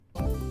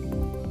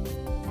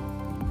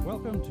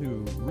Welcome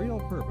to Real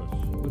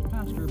Purpose with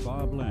Pastor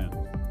Bob Lenz.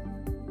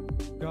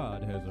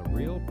 God has a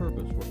real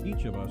purpose for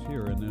each of us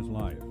here in this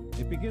life.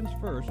 It begins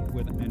first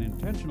with an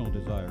intentional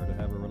desire to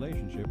have a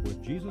relationship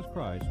with Jesus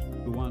Christ,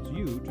 who wants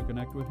you to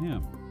connect with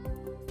Him.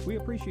 We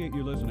appreciate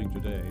you listening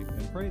today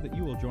and pray that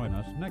you will join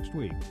us next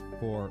week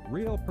for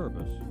Real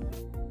Purpose.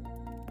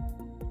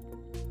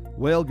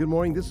 Well, good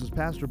morning. This is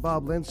Pastor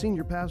Bob Lenz,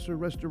 Senior Pastor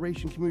of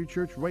Restoration Community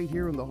Church right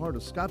here in the heart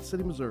of Scott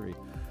City, Missouri.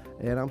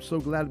 And I'm so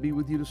glad to be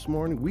with you this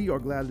morning. We are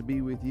glad to be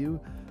with you.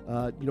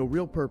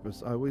 Real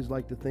purpose. I always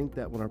like to think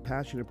that when our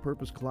passion and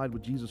purpose collide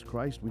with Jesus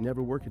Christ, we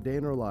never work a day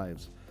in our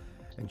lives.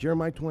 And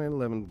Jeremiah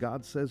 29:11,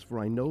 God says, "For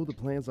I know the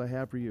plans I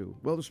have for you."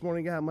 Well, this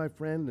morning I have my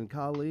friend and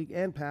colleague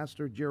and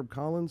pastor, Jared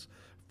Collins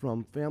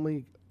from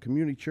Family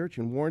Community Church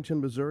in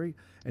Warrenton, Missouri.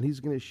 And he's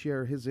going to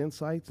share his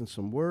insights and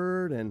some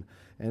word and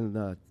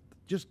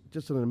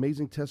just an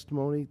amazing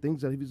testimony,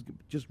 things that he's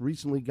just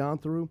recently gone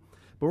through.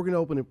 But we're going to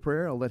open in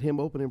prayer. I'll let him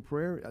open in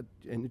prayer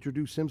and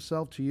introduce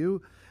himself to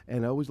you.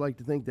 And I always like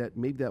to think that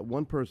maybe you're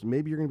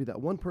going to be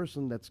that one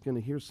person that's going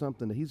to hear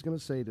something that he's going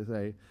to say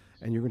today,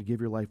 and you're going to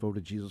give your life over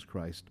to Jesus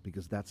Christ,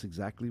 because that's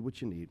exactly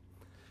what you need.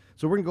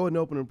 So we're going to go ahead and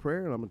open in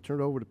prayer, and I'm going to turn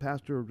it over to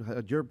Pastor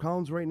Jared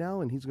Collins right now,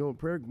 and he's going to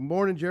prayer. Good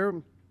morning,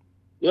 Jared.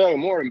 Yeah, good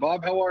morning,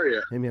 Bob. How are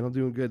you? Hey, man, I'm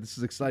doing good. This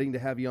is exciting to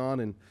have you on,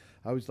 and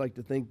I always like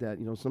to think that,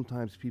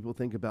 sometimes people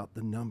think about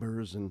the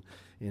numbers and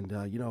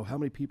how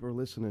many people are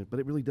listening, but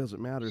it really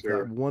doesn't matter.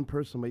 Sure. If that one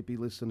person might be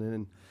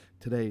listening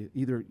today,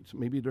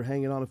 maybe they're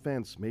hanging on a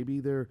fence,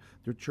 maybe they're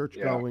church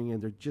going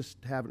and they just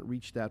haven't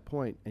reached that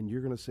point, and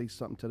you're going to say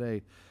something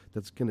today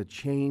that's going to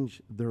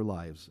change their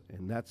lives,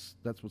 and that's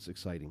what's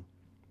exciting.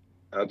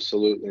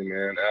 Absolutely,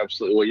 man.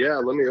 Absolutely. Well, yeah,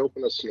 let me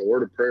open us in a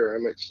word of prayer.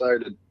 I'm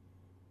excited.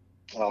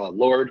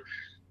 Lord,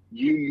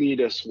 you meet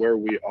us where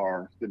we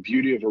are. The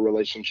beauty of a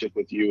relationship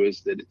with you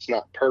is that it's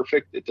not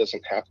perfect. It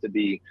doesn't have to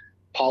be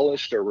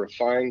polished or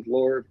refined,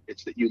 Lord.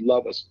 It's that you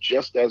love us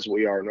just as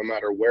we are, no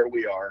matter where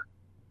we are.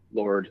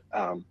 Lord,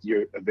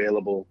 you're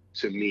available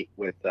to meet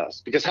with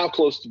us. Because how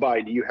close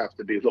by do you have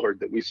to be, Lord,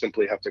 that we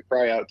simply have to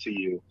cry out to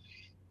you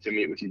to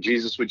meet with you?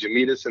 Jesus, would you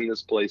meet us in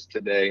this place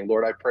today?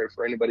 Lord, I pray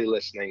for anybody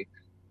listening,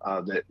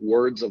 that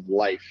words of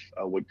life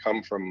would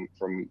come from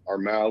our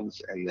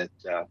mouths, and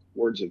that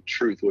words of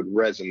truth would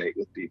resonate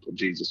with people.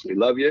 Jesus, we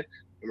love you,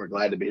 and we're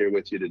glad to be here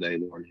with you today,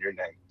 Lord, in your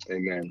name.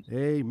 Amen.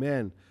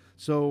 Amen.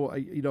 So,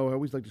 I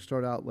always like to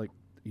start out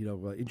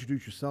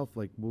introduce yourself.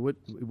 Like, what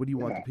do you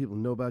want the people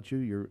to know about you?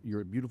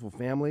 You're a beautiful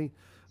family.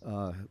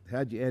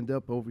 How'd you end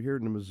up over here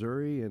in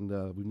Missouri? And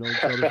we've known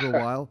each other for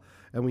a while,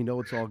 and we know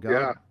it's all God.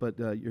 Yeah. But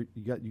you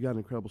got an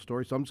incredible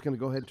story. So I'm just going to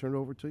go ahead and turn it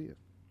over to you.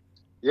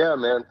 Yeah,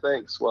 man.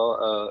 Thanks.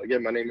 Well,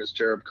 again, my name is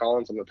Jared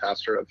Collins. I'm a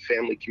pastor of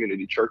Family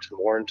Community Church in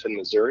Warrenton,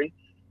 Missouri.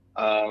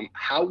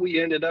 How we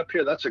ended up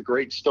here, that's a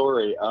great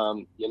story.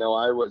 I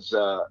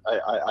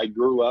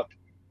grew up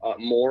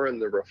more in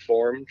the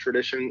Reformed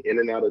tradition, in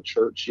and out of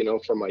church,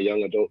 from my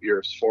young adult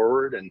years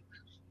forward. And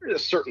there's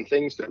just certain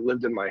things that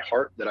lived in my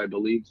heart that I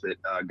believe that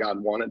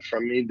God wanted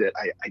from me that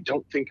I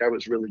don't think I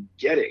was really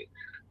getting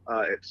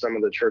at some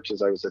of the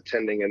churches I was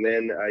attending. And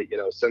then I,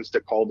 sensed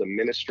a call to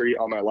ministry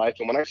all my life.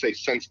 And when I say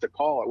sensed a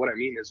call, what I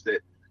mean is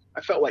that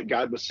I felt like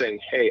God was saying,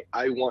 hey,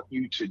 I want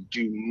you to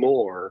do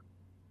more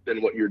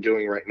than what you're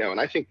doing right now. And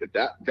I think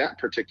that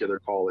particular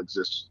call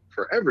exists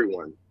for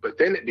everyone. But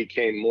then it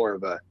became more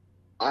of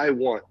I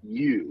want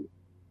you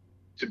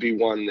to be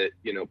one that,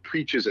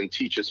 preaches and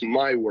teaches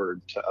my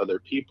word to other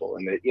people.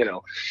 And that,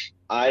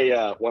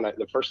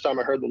 the first time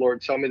I heard the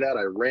Lord tell me that,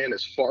 I ran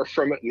as far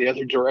from it in the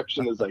other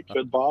direction as I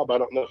could, Bob. I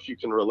don't know if you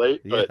can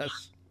relate, but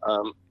yes.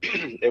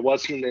 It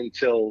wasn't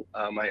until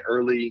my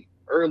early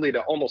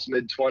to almost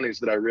mid-20s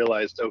that I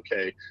realized,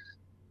 okay,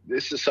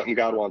 this is something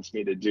God wants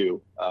me to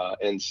do.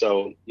 And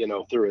so,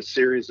 through a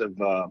series of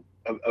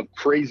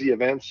crazy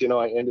events,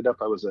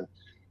 I was a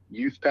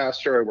youth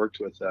pastor. I worked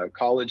with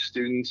college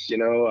students.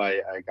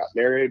 I got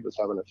married, was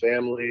having a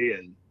family,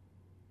 and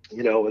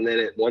and then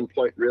at one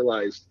point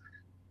realized,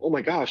 oh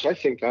my gosh, I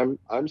think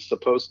I'm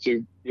supposed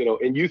to,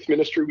 in youth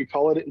ministry we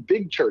call it in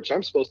big church.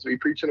 I'm supposed to be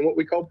preaching in what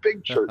we call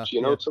big church,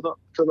 Yeah. to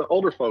the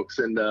older folks.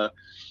 And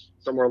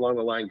somewhere along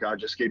the line, God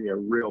just gave me a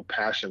real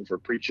passion for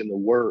preaching the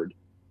word,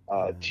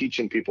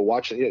 teaching people,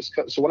 watching.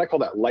 So what I call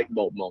that light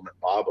bulb moment,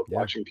 Bob, of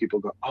watching people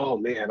go, oh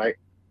man, I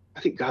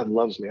think God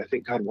loves me. I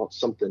think God wants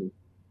something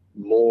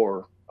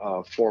more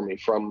for me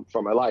from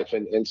my life.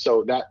 And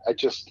so that I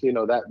just,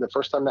 that the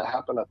first time that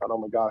happened, I thought, oh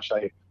my gosh,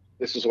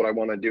 this is what I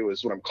want to do,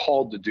 is what I'm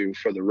called to do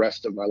for the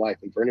rest of my life.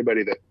 And for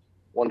anybody that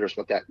wonders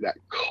what that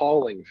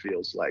calling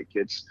feels like,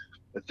 it's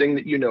the thing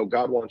that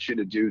God wants you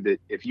to do, that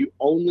if you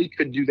only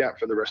could do that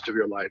for the rest of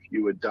your life,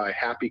 you would die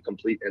happy,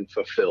 complete, and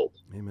fulfilled.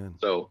 Amen.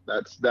 So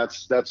that's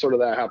sort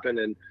of that happened.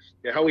 And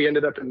how we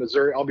ended up in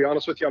Missouri, I'll be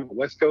honest with you, I'm a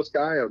West Coast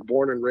guy. I was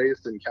born and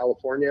raised in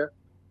California.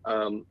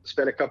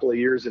 Spent a couple of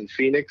years in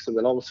Phoenix, and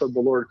then all of a sudden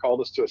the Lord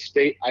called us to a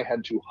state I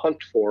had to hunt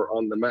for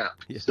on the map.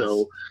 Yes.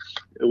 So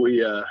we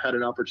had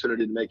an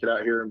opportunity to make it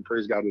out here, and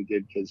praise God we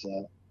did, because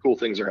cool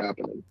things are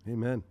happening.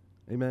 Amen.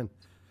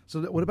 So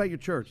what about your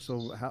church?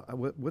 So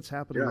what's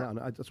happening Yeah. now? And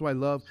that's why I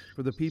love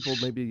for the people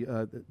maybe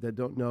that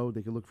don't know,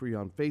 they can look for you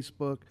on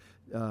Facebook,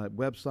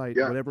 website,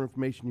 Yeah. whatever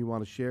information you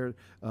want to share.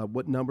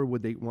 What number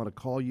would they want to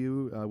call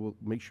you? We'll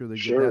make sure they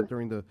get Sure. that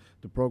during the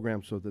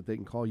program so that they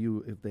can call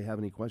you if they have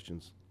any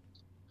questions.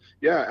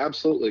 Yeah,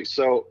 absolutely.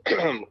 So,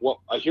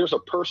 well, here's a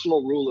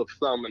personal rule of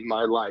thumb in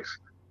my life.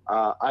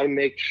 I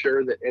make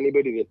sure that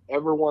anybody that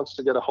ever wants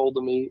to get a hold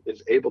of me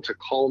is able to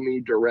call me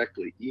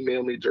directly,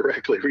 email me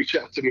directly, reach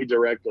out to me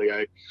directly.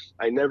 I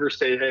never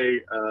say,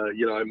 hey,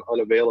 I'm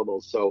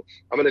unavailable. So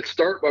I'm going to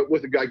start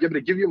with a guy. I'm going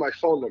to give you my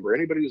phone number.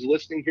 Anybody who's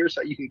listening, here's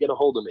how you can get a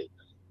hold of me.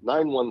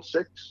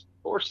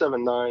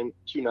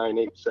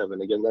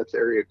 916-479-2987. Again, that's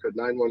area code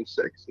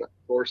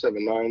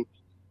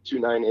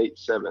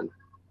 916-479-2987.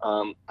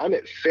 I'm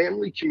at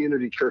Family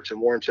Community Church in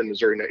Warrenton,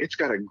 Missouri. Now, it's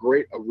got a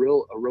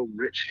real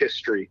rich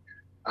history.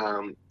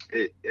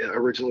 It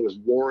originally was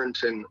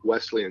Warrenton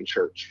Wesleyan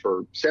Church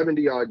for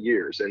 70 odd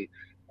years. And,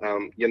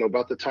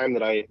 about the time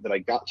that I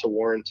got to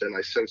Warrenton,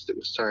 I sensed it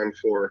was time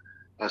for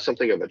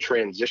something of a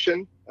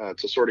transition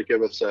to sort of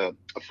give us a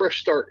fresh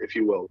start, if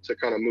you will, to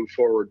kind of move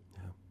forward,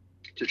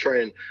 to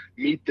try and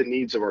meet the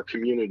needs of our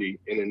community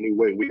in a new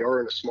way. We are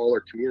in a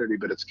smaller community,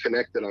 but it's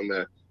connected on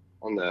the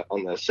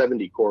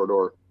 70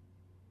 corridor,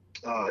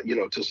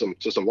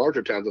 to some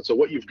larger towns. And so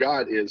what you've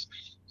got is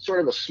sort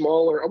of a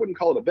smaller, I wouldn't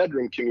call it a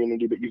bedroom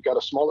community, but you've got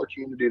a smaller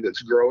community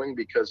that's growing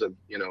because of,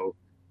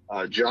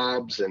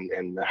 jobs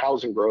and the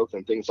housing growth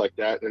and things like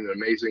that, and an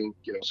amazing,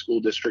 school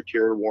district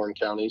here in Warren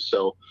County.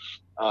 So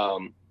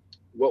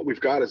what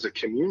we've got is a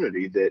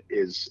community that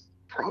is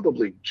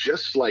probably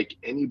just like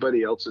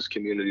anybody else's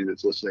community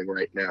that's listening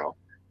right now.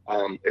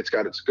 It's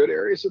got its good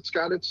areas. It's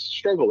got its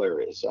struggle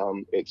areas.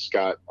 It's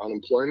got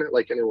unemployment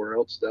like anywhere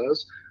else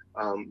does.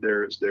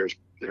 There's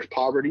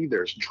poverty,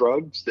 there's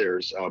drugs,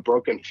 there's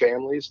broken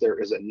families. There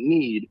is a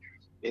need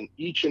in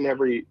each and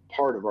every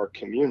part of our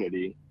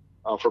community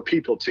for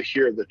people to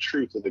hear the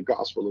truth of the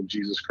gospel of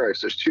Jesus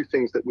Christ. There's two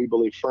things that we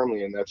believe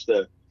firmly in. That's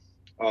the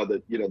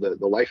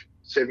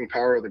life-saving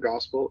power of the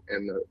gospel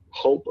and the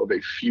hope of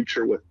a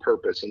future with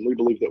purpose. And we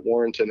believe that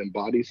Warrenton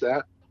embodies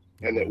that,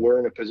 and that we're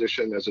in a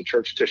position as a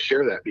church to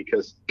share that,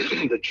 because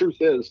the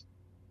truth is,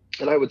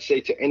 and I would say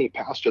to any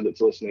pastor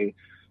that's listening,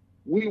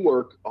 we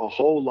work a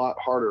whole lot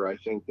harder, I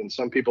think, than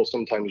some people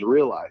sometimes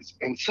realize.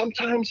 And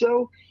sometimes,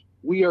 though,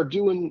 we're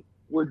doing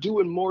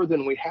more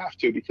than we have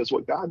to, because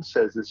what God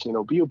says is,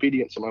 be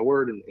obedient to my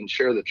word and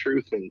share the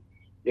truth. And,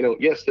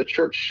 yes, the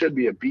church should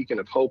be a beacon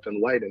of hope and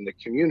light in the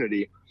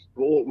community.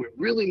 But what we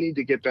really need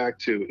to get back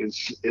to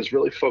is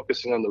really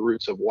focusing on the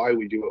roots of why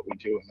we do what we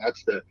do. And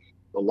that's the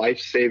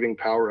life-saving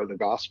power of the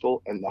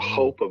gospel and the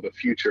hope of a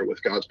future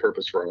with God's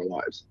purpose for our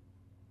lives.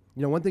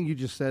 One thing you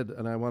just said,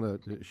 and I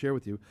want to share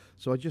with you.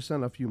 So I just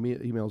sent a few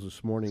emails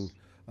this morning,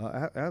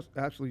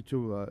 actually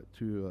to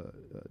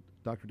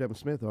Dr. Devin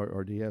Smith,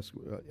 our DS.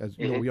 As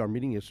you know, we are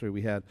meeting yesterday.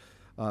 We had.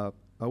 I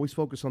always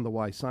focus on the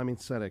why. Simon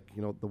Sinek,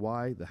 the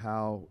why, the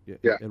how,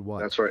 and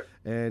what. That's right.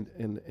 And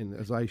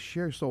as I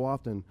share so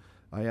often,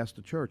 I asked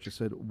the church. I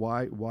said,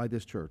 why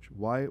this church?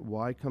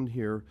 Why come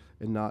here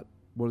and not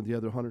one of the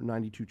other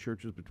 192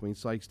 churches between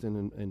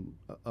Sikeston and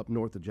up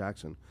north of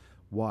Jackson?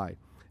 Why?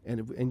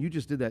 And you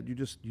just did that. You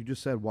just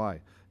said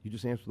why. You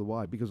just answered the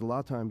why, because a lot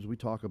of times we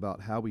talk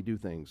about how we do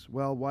things.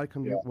 Well, why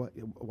come here?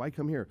 Why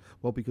come here?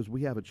 Well, because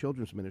we have a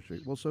children's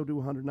ministry. Well, so do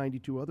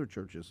 192 other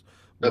churches.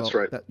 That's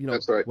right.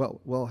 That's right.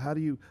 Well, how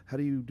do you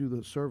do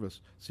the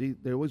service? See,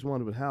 they always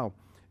wanted to how,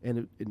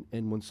 and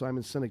when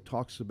Simon Sinek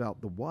talks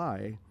about the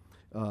why.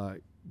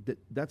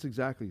 That's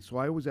exactly. So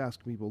I always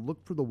ask people,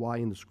 look for the why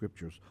in the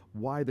scriptures.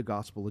 Why the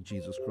gospel of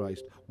Jesus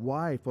Christ?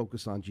 Why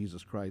focus on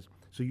Jesus Christ?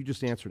 So you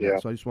just answered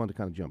that. So I just wanted to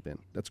kind of jump in.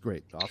 That's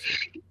great. Awesome.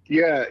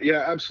 Yeah,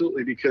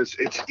 absolutely. Because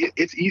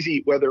it's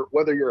easy, whether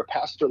you're a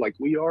pastor like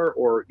we are,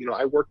 or,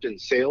 I worked in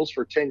sales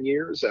for 10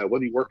 years,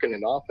 whether you work in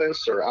an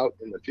office or out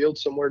in the field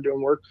somewhere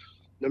doing work,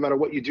 no matter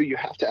what you do, you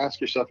have to ask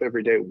yourself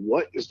every day,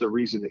 what is the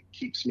reason that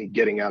keeps me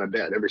getting out of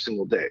bed every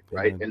single day,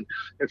 right? And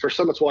for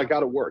some, it's, I got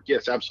to work.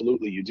 Yes,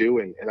 absolutely, you do.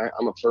 And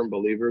I'm a firm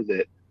believer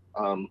that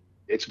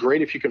it's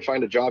great if you can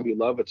find a job you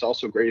love. It's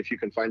also great if you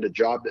can find a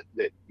job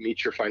that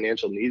meets your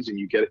financial needs, and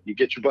you get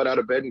your butt out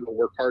of bed and go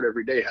work hard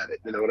every day at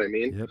it. You know what I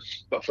mean? Yep.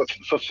 But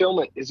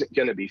fulfillment isn't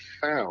going to be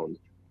found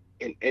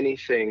in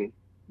anything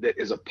that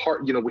is a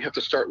part. We have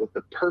to start with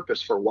the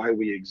purpose for why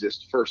we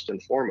exist first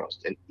and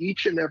foremost. And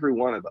each and every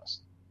one of us,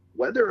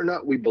 whether or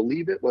not we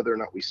believe it, whether or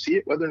not we see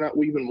it, whether or not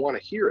we even want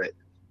to hear it,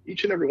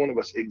 each and every one of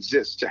us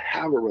exists to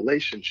have a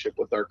relationship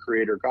with our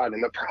Creator God.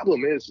 And the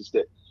problem is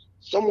that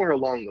somewhere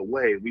along the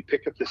way, we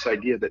pick up this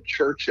idea that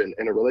church and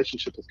a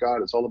relationship with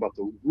God is all about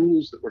the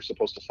rules that we're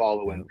supposed to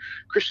follow. And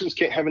Christians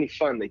can't have any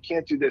fun. They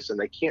can't do this and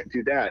they can't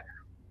do that.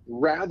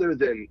 Rather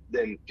than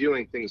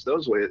viewing things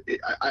those ways,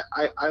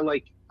 I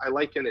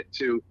liken it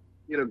to,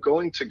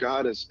 going to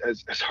God as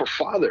our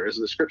Father, as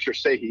the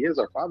scriptures say He is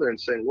our Father, and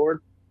saying,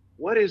 Lord,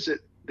 what is it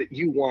that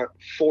you want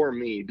for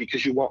me,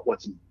 because you want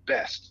what's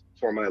best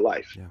for my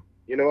life?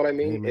 You know what I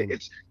mean? Amen.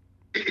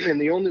 And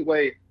the only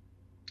way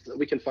that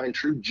we can find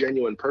true,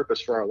 genuine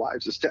purpose for our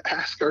lives is to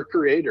ask our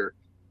Creator,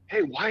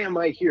 hey, why am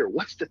I here?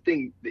 What's the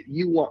thing that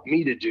you want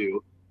me to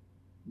do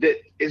that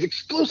is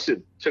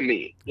exclusive to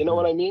me? You know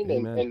what I mean?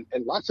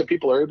 And lots of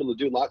people are able to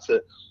do lots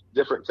of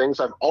different things.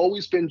 I've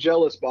always been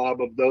jealous,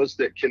 Bob, of those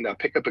that can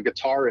pick up a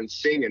guitar and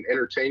sing and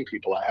entertain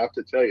people. I have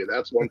to tell you,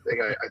 that's one thing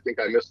I think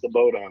I missed the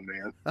boat on,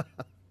 man.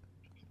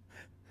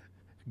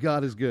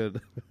 God is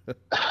good.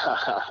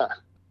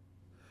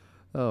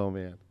 Oh,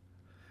 man.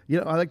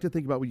 I like to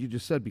think about what you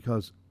just said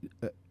because,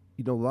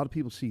 a lot of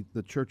people see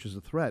the church as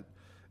a threat,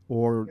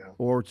 or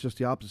it's just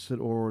the opposite,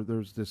 or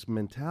there's this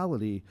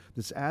mentality,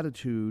 this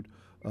attitude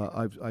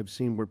I've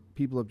seen where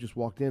people have just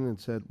walked in and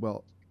said,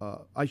 well,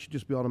 I should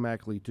just be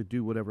automatically to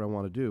do whatever I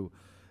want to do.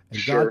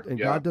 And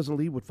God doesn't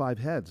lead with five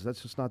heads.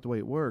 That's just not the way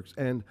it works.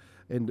 And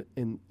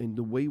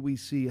the way we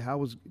see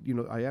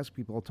I ask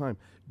people all the time,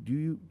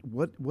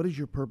 what is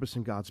your purpose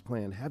in God's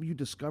plan? Have you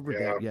discovered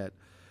that yet?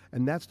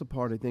 And that's the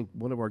part, I think,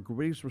 one of our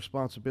greatest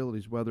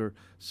responsibilities, whether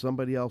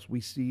somebody else we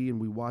see and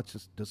we watch,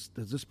 does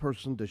this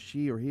person, does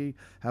she or he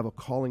have a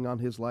calling on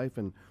his life?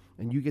 And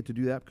you get to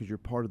do that because you're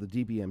part of the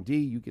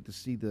DBMD. You get to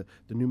see the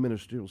new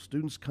ministerial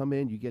students come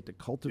in. You get to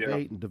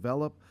cultivate and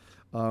develop.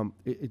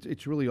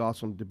 It's really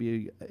awesome to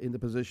be in the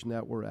position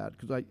that we're at,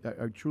 because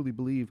I truly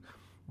believe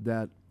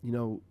that,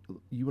 you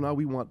and I,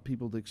 we want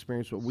people to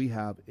experience what we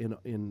have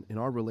in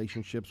our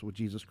relationships with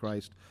Jesus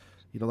Christ.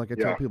 Like I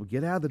tell people,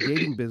 get out of the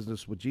dating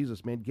business with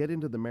Jesus, man. Get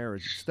into the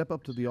marriage. Step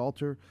up to the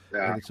altar,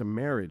 and it's a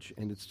marriage.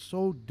 And it's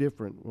so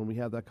different when we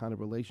have that kind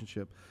of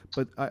relationship.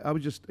 But I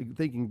was just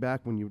thinking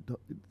back when you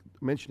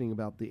mentioning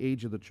about the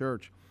age of the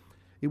church.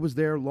 It was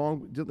there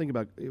long. Just think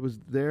about it. It was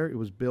there. It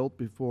was built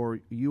before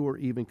you were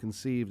even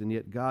conceived, and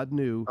yet God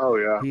knew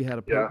He had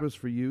a purpose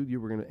for you. You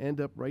were going to end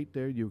up right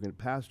there. You were going to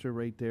pastor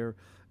right there,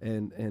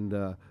 and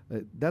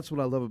that's what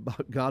I love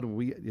about God.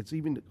 It's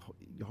even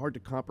hard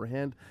to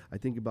comprehend. I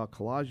think about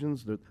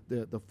Colossians,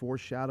 the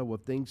foreshadow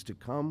of things to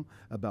come,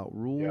 about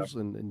rules,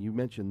 and you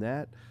mentioned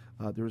that.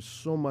 There's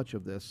so much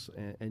of this,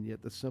 and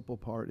yet the simple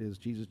part is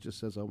Jesus just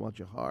says, "I want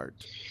your heart."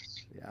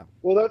 Yeah.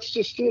 Well, that's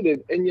just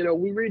it.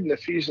 And we read in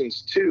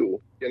Ephesians 2,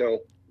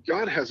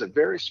 God has a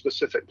very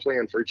specific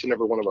plan for each and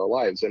every one of our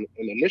lives. And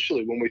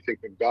initially, when we think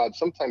of God,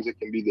 sometimes it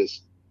can be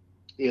this,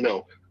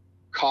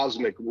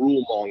 cosmic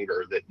rule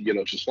monger that,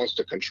 just wants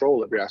to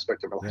control every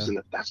aspect of our lives. And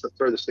that's the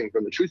furthest thing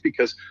from the truth,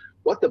 because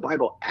what the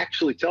Bible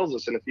actually tells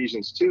us in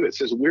Ephesians 2, it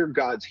says we're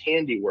God's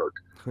handiwork,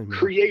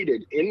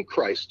 created in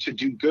Christ to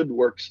do good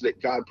works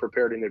that God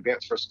prepared in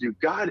advance for us to do.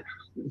 God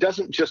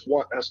doesn't just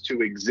want us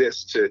to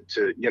exist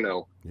to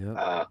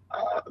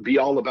be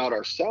all about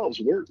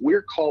ourselves.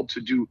 We're called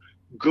to do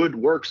good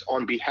works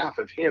on behalf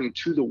of Him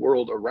to the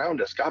world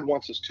around us. God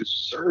wants us to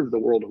serve the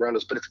world around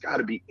us, but it's got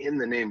to be in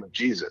the name of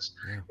Jesus.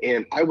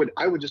 And I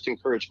would just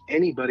encourage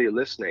anybody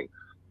listening,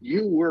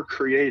 you were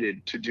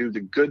created to do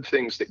the good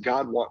things that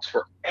God wants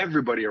for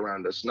everybody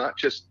around us, not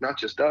just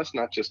us,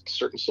 not just a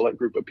certain select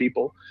group of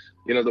people.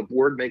 The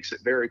Word makes it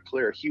very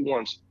clear. He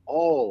wants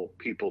all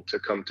people to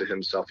come to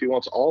Himself. He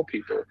wants all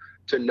people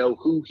to know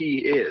who He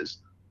is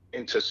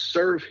and to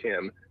serve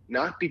Him,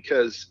 not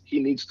because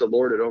He needs to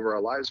lord it over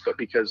our lives, but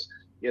because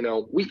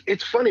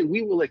it's funny,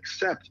 we will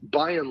accept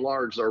by and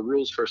large our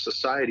rules for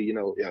society,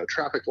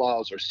 traffic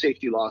laws or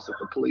safety laws that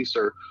the police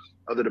or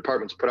other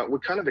departments put out. We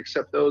kind of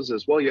accept those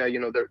as well.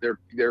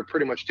 They're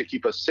pretty much to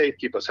keep us safe,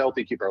 keep us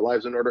healthy, keep our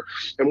lives in order.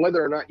 And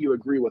whether or not you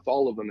agree with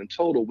all of them in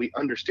total, we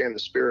understand the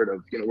spirit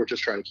of, we're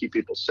just trying to keep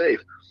people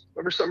safe.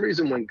 But for some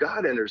reason, when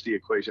God enters the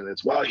equation,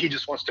 it's, He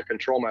just wants to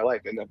control my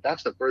life. And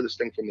that's the furthest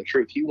thing from the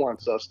truth. He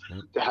wants us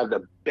to have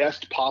the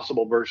best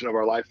possible version of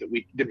our life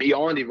that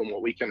beyond even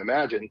what we can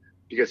imagine,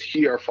 because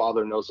He, our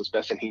Father, knows us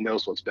best, and He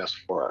knows what's best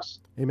for us.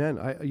 Amen.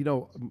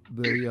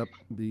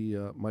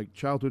 My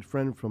childhood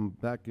friend from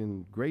back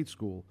in grade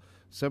school,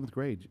 7th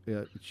grade,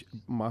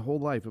 my whole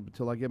life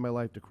until I gave my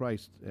life to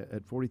Christ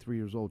at 43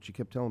 years old, she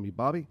kept telling me,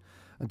 Bobby,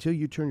 until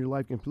you turn your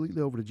life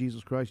completely over to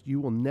Jesus Christ, you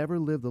will never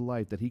live the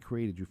life that He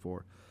created you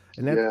for.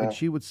 And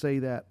she would say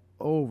that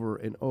over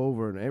and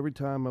over, and every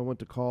time I went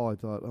to call, I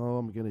thought,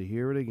 I'm going to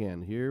hear it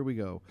again. Here we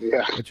go.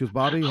 And she was,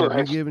 Bobby,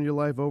 have you given your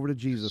life over to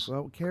Jesus?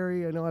 Oh,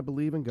 Carrie, I know I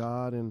believe in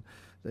God, and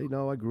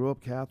I grew up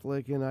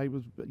Catholic, and I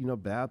was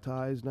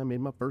baptized, and I made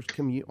my first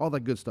communion, all that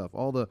good stuff,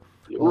 all the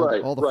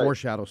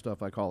foreshadow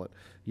stuff, I call it,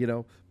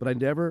 but I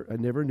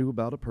never knew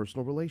about a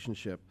personal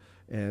relationship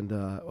and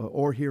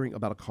or hearing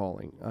about a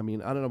calling. I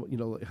mean, I don't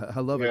know, I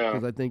love it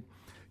because I think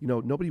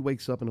nobody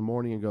wakes up in the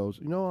morning and goes,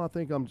 I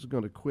think I'm just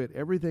going to quit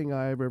everything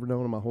I've ever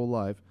known in my whole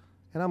life,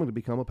 and I'm going to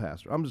become a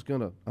pastor. I'm just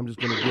going to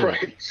do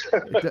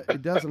it.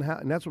 It doesn't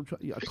happen. And that's what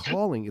a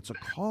calling. It's a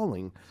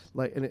calling,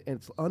 and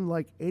it's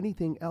unlike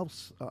anything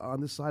else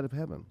on this side of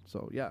heaven.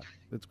 So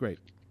it's great.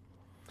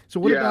 So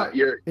what about?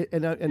 You're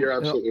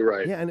absolutely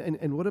right. Yeah,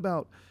 and what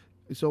about?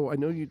 So I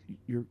know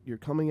you're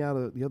coming out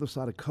of the other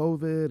side of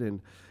COVID, and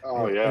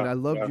I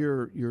loved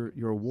you're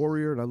a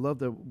warrior, and I love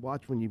to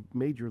watch when you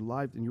made your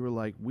life, and you were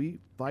like, we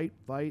fight.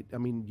 I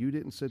mean, you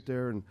didn't sit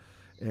there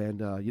and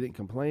you didn't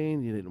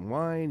complain, you didn't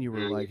whine. You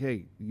were like,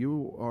 hey,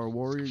 you are a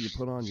warrior. You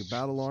put on your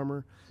battle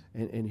armor,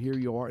 and here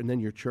you are. And then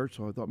your church.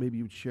 So I thought maybe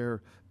you'd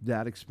share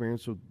that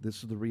experience. So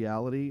this is the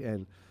reality,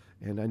 and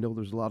I know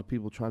there's a lot of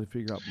people trying to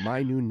figure out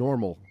my new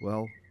normal.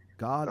 Well,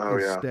 God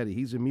is steady.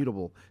 He's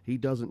immutable. He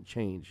doesn't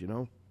change,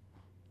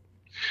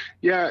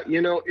 Yeah,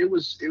 it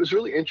was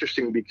really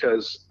interesting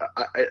because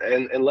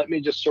and let me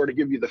just sort of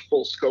give you the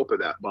full scope of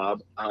that,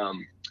 Bob.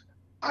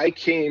 I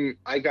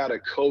got a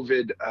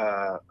COVID,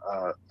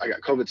 I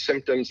got COVID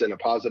symptoms and a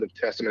positive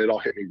test. I mean, it all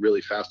hit me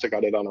really fast. I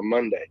got it on a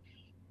Monday.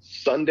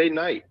 Sunday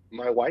night,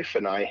 my wife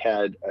and I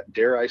had,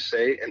 dare I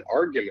say, an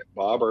argument,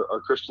 Bob.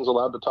 Are Christians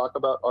allowed to talk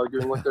about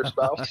arguing with their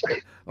spouse?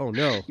 Oh,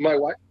 no. My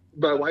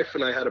wife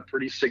and I had a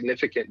pretty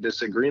significant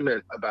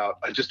disagreement about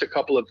just a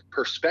couple of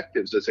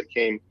perspectives as it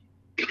came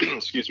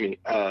excuse me,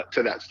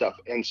 to that stuff.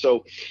 And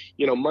so,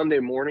 Monday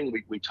morning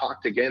we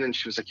talked again, and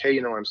she was like, hey,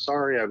 I'm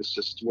sorry. I was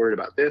just worried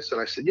about this. And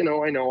I said,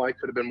 I know I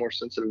could have been more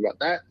sensitive about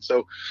that.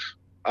 So,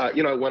 I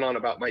went on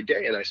about my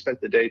day, and I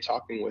spent the day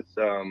talking with,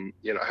 I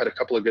had a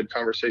couple of good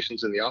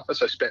conversations in the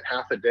office. I spent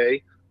half a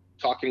day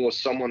talking with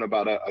someone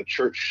about a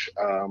church,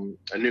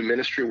 a new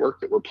ministry work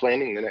that we're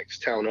planning the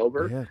next town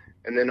over. Yeah.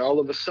 And then all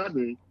of a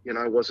sudden,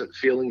 I wasn't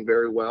feeling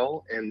very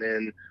well. And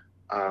then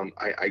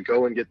I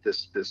go and get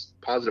this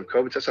positive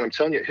COVID test, and I'm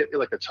telling you, it hit me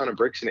like a ton of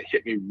bricks, and it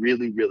hit me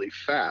really, really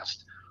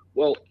fast.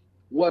 Well,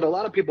 what a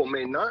lot of people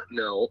may not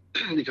know,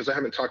 because I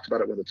haven't talked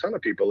about it with a ton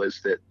of people, is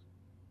that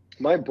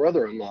my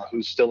brother-in-law,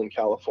 who's still in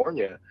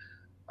California,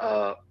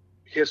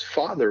 his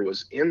father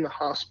was in the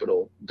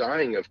hospital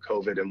dying of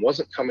COVID and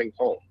wasn't coming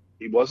home.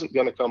 He wasn't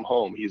going to come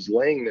home. He's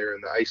laying there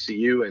in the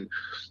ICU, and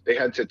they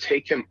had to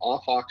take him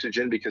off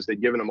oxygen because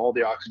they'd given him all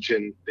the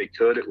oxygen they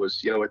could. It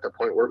was, at the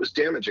point where it was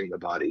damaging the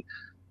body.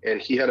 And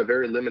he had a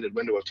very limited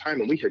window of time.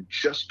 And we had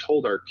just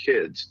told our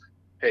kids,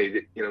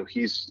 hey,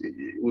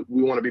 we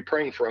want to be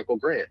praying for Uncle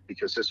Grant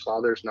because his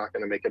father's not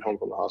going to make it home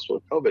from the hospital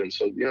with COVID. And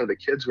so, the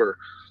kids were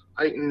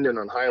heightened and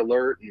on high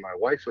alert, and my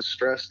wife was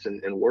stressed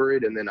and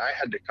worried. And then I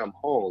had to come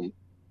home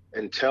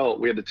and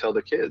we had to tell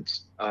the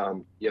kids,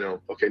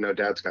 okay, no,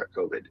 Dad's got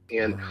COVID.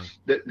 And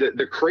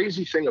the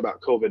crazy thing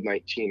about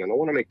COVID-19, and I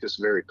want to make this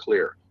very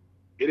clear,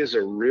 it is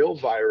a real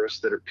virus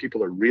that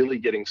people are really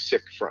getting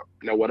sick from.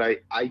 Now, what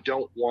I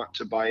don't want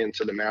to buy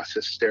into the mass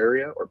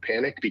hysteria or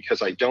panic,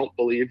 because I don't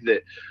believe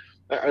that.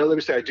 Let me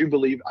say,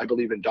 I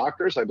believe in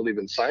doctors. I believe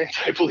in science.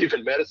 I believe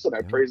in medicine.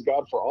 I praise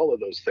God for all of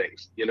those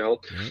things,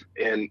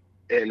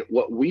 And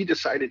what we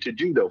decided to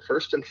do, though,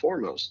 first and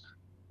foremost,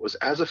 was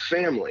as a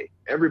family,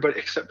 everybody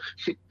except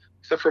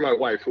for my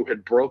wife, who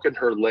had broken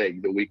her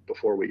leg the week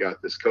before we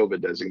got this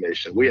COVID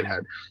designation. We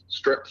had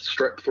strep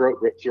throat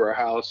ripped through our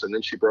house, and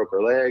then she broke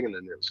her leg, and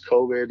then there was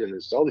COVID, and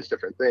there's all these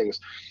different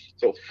things.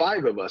 So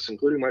 5 of us,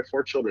 including my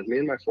 4 children, me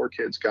and my 4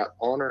 kids, got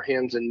on our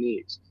hands and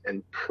knees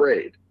and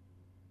prayed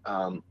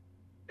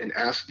and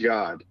asked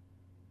God,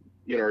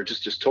 or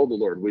just told the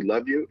Lord, we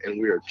love you, and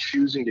we are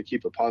choosing to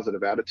keep a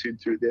positive attitude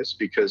through this,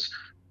 because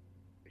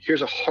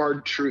here's a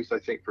hard truth, I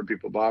think, for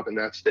people, Bob, and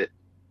that's that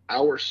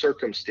our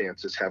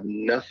circumstances have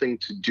nothing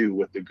to do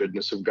with the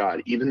goodness of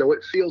God, even though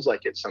it feels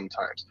like it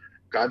sometimes.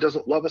 God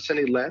doesn't love us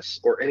any less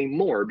or any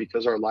more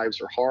because our lives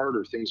are hard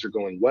or things are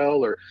going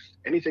well or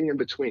anything in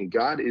between.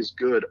 God is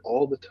good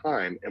all the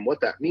time. And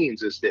what that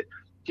means is that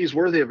he's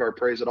worthy of our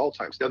praise at all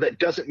times. Now, that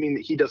doesn't mean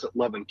that he doesn't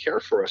love and care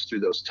for us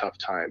through those tough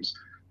times.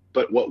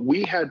 But what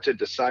we had to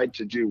decide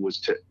to do was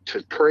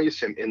to praise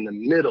him in the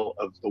middle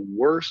of the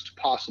worst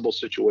possible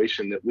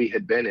situation that we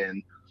had been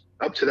in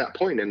up to that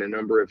point in a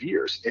number of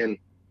years. And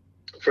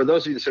for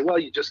those of you that say, well,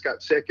 you just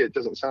got sick, it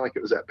doesn't sound like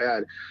it was that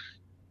bad.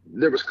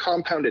 There was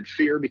compounded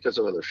fear because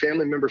of other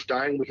family members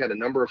dying. We had a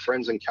number of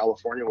friends in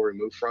California where we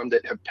moved from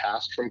that have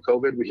passed from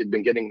COVID. We had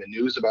been getting the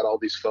news about all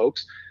these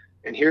folks.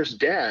 And here's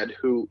Dad,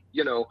 who,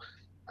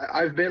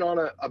 I've been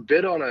on a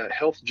bit on a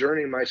health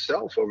journey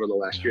myself over the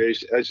last year.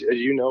 As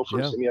you know,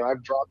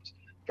 I've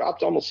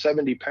dropped almost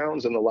 70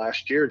 pounds in the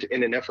last year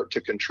in an effort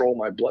to control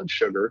my blood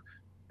sugar.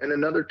 And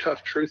another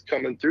tough truth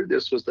coming through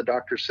this was the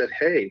doctor said,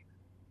 hey,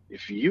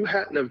 if you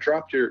hadn't have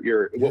dropped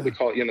your what we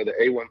call,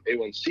 the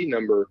A1C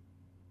number,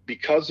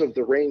 because of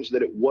the range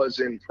that it was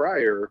in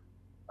prior,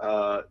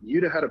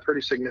 you'd have had a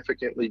pretty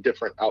significantly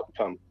different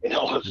outcome in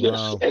all of this.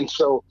 Wow. And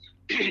so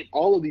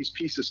all of these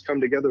pieces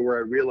come together where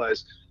I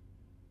realized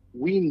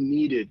we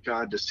needed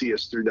God to see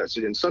us through that.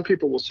 And some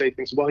people will say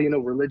things, well,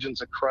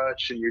 religion's a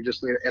crutch and you're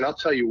just, and I'll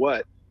tell you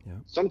what,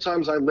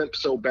 sometimes I limp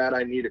so bad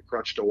I need a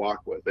crutch to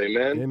walk with.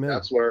 Amen.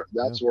 That's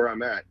where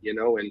I'm at,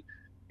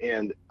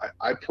 and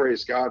I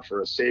praise God for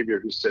a Savior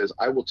who says,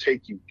 I will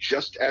take you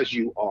just as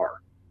you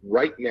are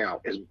right now,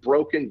 as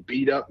broken,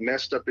 beat up,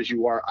 messed up as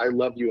you are. I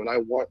love you and I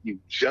want you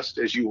just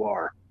as you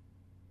are.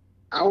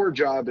 our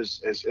job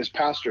as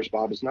pastors,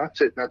 Bob, is not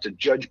to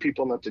judge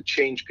people, not to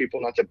change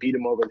people, not to beat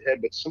them over the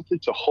head, but simply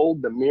to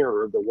hold the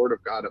mirror of the Word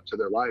of God up to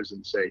their lives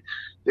and say,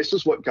 this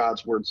is what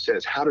God's Word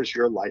says. How does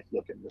your life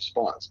look in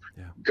response?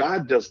 Yeah.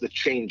 God does the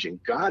changing.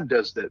 God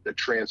does the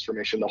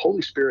transformation. The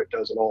Holy Spirit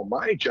does it all.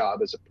 My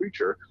job as a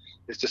preacher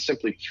is to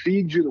simply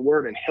feed you the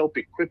Word and help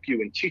equip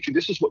you and teach you.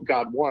 This is what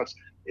God wants.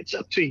 It's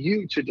up to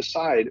you to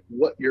decide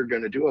what you're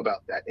going to do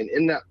about that. And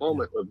in that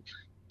moment of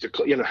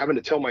having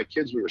to tell my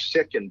kids we were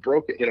sick and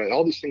broken, and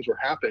all these things were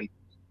happening,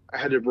 I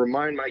had to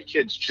remind my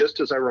kids, just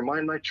as I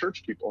remind my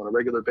church people on a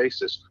regular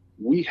basis,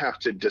 we have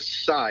to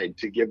decide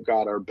to give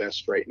God our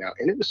best right now.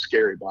 And it was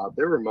scary, Bob.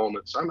 There were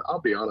moments,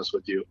 I'll be honest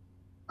with you,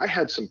 I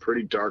had some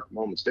pretty dark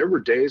moments. There were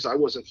days I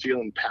wasn't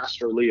feeling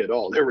pastorly at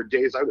all. There were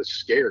days I was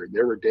scared.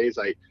 There were days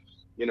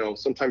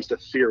sometimes the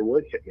fear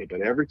would hit me,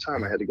 but every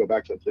time I had to go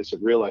back to that place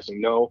of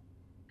realizing, no,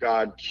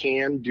 God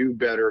can do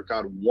better.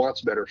 God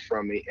wants better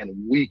from me, and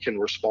we can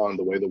respond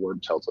the way the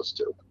Word tells us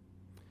to.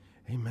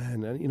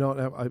 Amen. And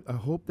I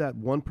hope that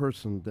one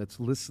person that's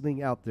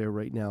listening out there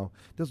right now,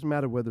 doesn't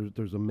matter whether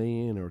there's a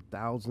million or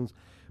thousands,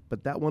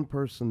 but that one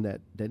person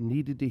that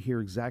needed to hear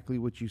exactly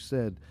what you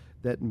said,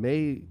 that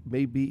may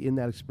be in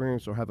that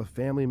experience or have a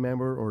family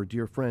member or a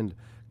dear friend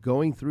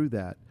going through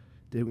that,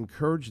 to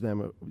encourage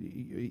them.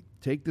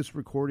 Take this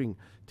recording,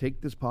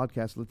 take this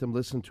podcast, let them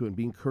listen to it and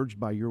be encouraged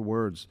by your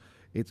words.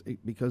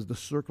 Because the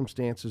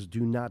circumstances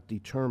do not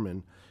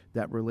determine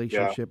that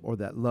relationship or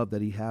that love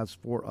that he has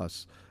for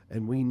us.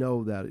 And we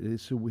know that it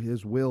is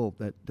his will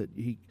that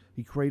he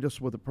created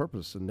us with a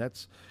purpose. And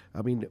it's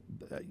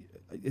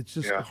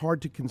just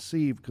hard to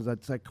conceive, because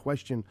that's that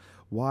question,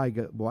 why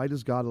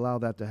does God allow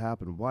that to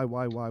happen? Why?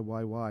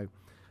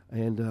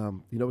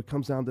 And, it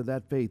comes down to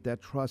that faith,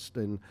 that trust.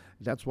 And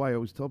that's why I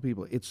always tell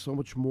people it's so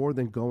much more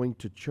than going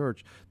to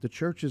church. The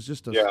church is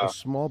just a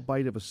small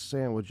bite of a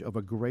sandwich of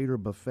a greater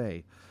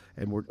buffet.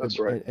 That's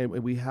right. And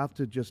we have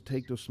to just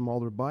take those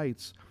smaller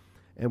bites,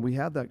 and we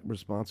have that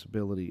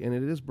responsibility. And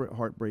it is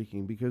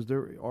heartbreaking, because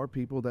there are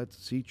people that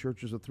see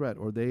church as a threat,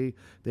 or they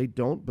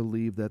don't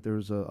believe that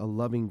there's a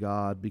loving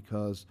God,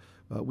 because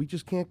we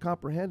just can't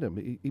comprehend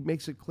him. He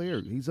makes it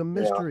clear. He's a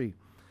mystery.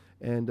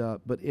 Yeah.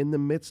 But in the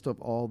midst of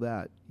all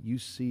that, you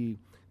see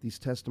these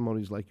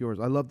testimonies like yours.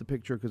 I love the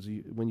picture, because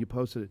when you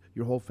posted it,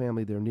 your whole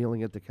family, they're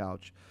kneeling at the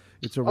couch.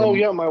 It's a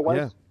my wife.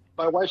 Yeah.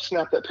 My wife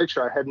snapped that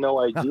picture. I had no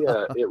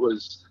idea.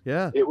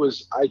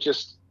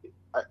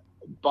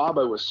 Bob,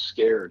 I was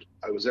scared.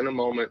 I was in a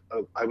moment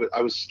of, I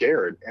was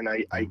scared, and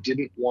I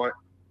didn't want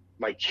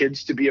my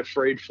kids to be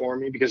afraid for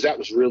me, because that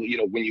was really,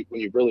 when you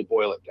really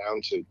boil it down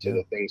to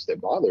the things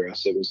that bother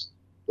us, it was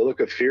the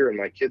look of fear in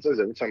my kids' eyes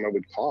every time I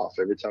would cough,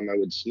 every time I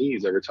would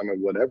sneeze, every time I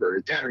would whatever.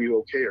 Dad, are you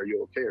okay? Are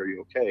you okay? Are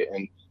you okay?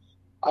 And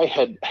I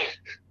had,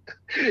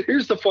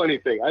 here's the funny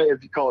thing.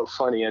 If you call it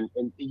funny, and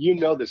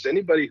this,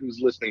 anybody who's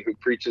listening who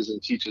preaches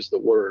and teaches the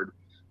Word,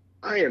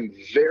 I am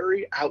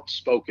very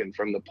outspoken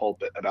from the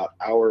pulpit about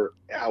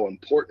how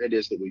important it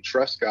is that we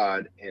trust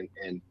God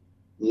and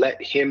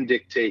let him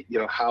dictate,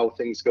 how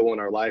things go in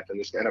our life.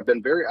 And I've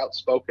been very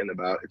outspoken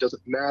about, it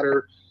doesn't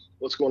matter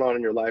what's going on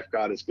in your life.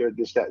 God is good,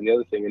 this, that, and the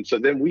other thing. And so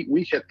then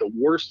we hit the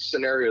worst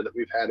scenario that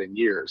we've had in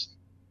years.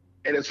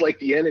 And it's like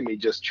the enemy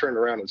just turned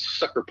around and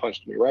sucker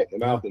punched me right in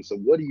the mouth and said,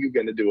 what are you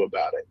going to do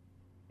about it?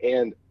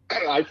 And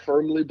I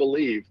firmly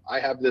believe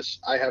I have this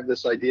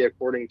idea,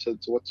 according to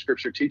what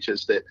Scripture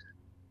teaches, that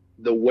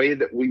the way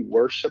that we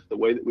worship, the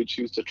way that we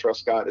choose to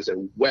trust God, is a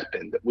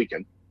weapon that we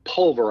can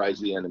pulverize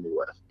the enemy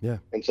with. Yeah.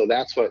 And so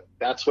that's what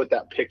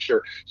that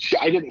picture,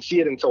 I didn't see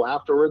it until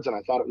afterwards, and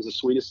I thought it was the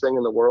sweetest thing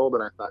in the world.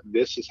 And I thought,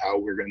 this is how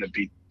we're going to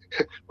beat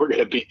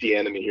the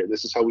enemy here.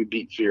 This is how we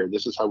beat fear.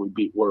 This is how we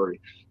beat worry,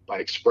 by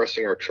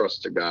expressing our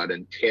trust to God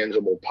in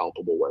tangible,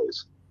 palpable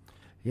ways.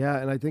 Yeah.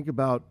 And I think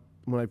about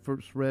when I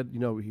first read,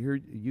 here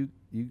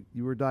you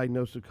were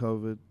diagnosed with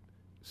COVID.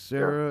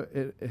 Sarah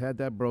had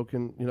that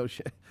broken,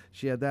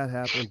 she had that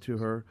happen to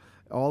her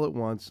all at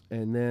once.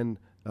 And then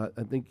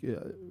I think,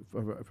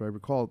 if I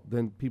recall,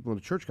 then people in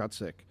the church got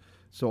sick.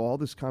 So all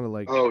this kind of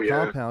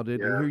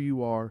compounded, and here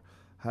you are.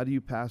 How do you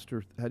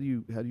pastor? How do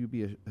you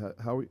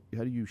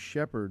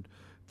shepherd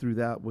through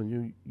that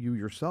when you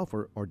yourself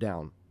are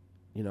down?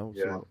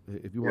 So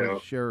if you want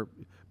to share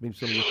maybe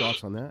some of your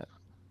thoughts on that.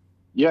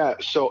 Yeah.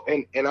 So,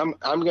 and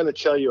I'm going to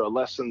tell you a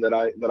lesson that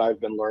I've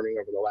been learning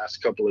over the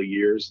last couple of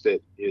years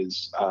that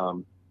is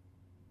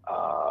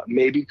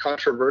maybe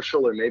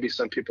controversial, or maybe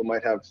some people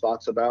might have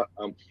thoughts about.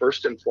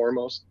 First and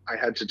foremost, I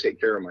had to take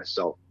care of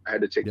myself. I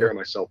had to take care of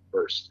myself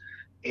first.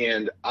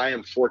 And I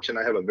am fortunate.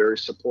 I have a very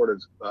supportive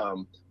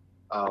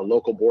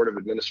local board of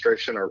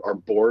administration, our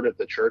board at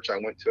the church. I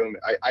went to them.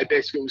 I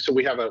basically, so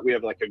we have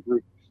like a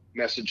group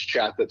message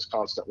chat that's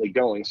constantly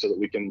going so that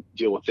we can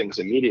deal with things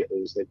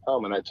immediately as they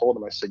come. And I told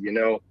him, I said,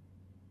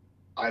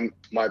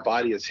 my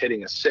body is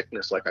hitting a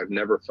sickness like I've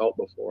never felt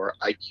before.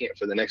 I can't,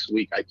 for the next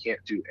week, I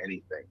can't do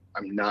anything.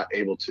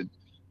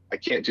 I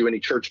can't do any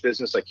church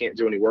business. I can't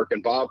do any work.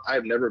 And Bob,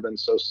 I've never been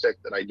so sick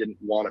that I didn't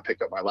want to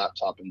pick up my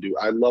laptop and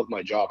I love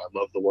my job. I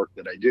love the work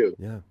that I do.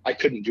 Yeah. I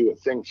couldn't do a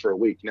thing for a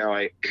week. Now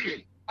I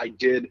I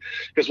did,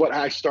 because what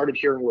I started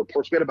hearing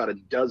reports, we had about a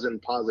dozen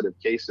positive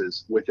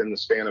cases within the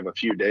span of a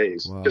few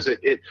days, because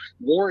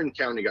Warren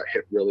County got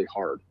hit really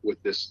hard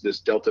with this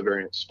Delta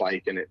variant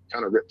spike, and it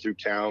kind of ripped through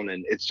town.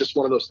 And it's just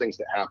one of those things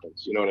that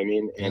happens, you know what I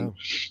mean? And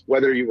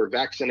whether you were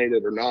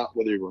vaccinated or not,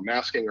 whether you were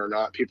masking or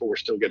not, people were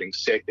still getting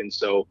sick. And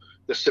so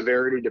the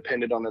severity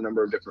depended on a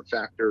number of different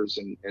factors.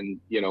 And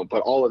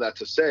but all of that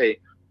to say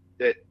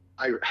that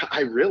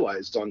I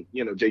realized on,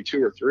 day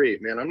 2 or 3,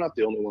 man, I'm not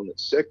the only one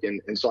that's sick.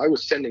 And so I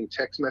was sending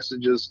text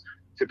messages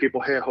to people.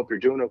 Hey, I hope you're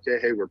doing okay.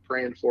 Hey, we're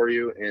praying for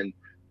you. And,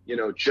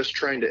 just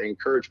trying to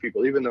encourage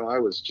people, even though I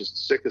was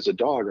just sick as a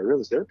dog, I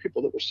realized there are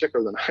people that were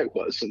sicker than I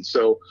was. And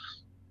so,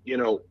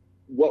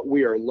 what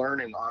we are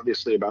learning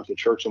obviously about the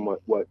church and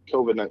what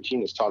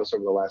COVID-19 has taught us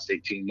over the last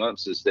 18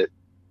 months is that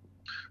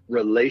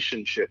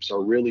relationships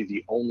are really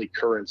the only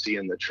currency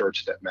in the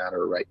church that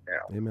matter right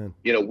now. Amen.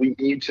 We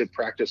need to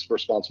practice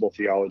responsible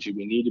theology.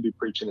 We need to be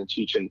preaching and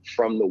teaching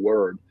from the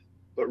word,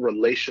 but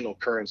relational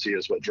currency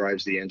is what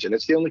drives the engine.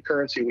 It's the only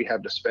currency we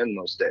have to spend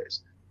most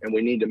days. And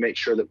we need to make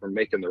sure that we're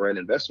making the right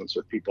investments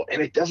with people.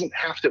 And we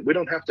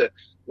don't have to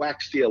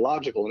wax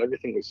theological in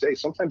everything we say.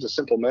 Sometimes a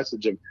simple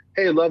message of,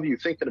 hey, I love you,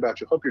 thinking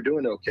about you, hope you're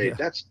doing okay.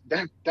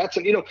 Yeah.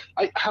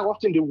 How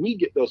often do we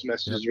get those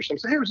messages or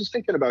something? Hey, I was just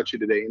thinking about you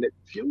today, and it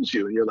fuels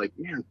you. And you're like,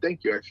 man,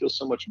 thank you. I feel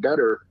so much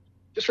better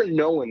just for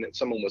knowing that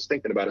someone was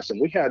thinking about us. And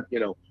we had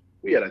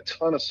a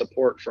ton of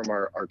support from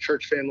our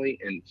church family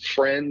and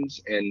friends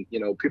and,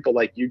 people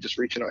like you just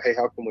reaching out. Hey,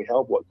 how can we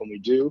help? What can we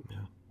do? Yeah.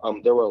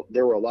 There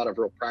were a lot of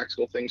real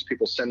practical things,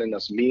 people sending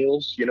us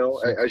meals,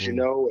 as you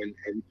know,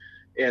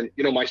 and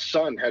my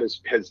son had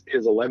his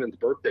 11th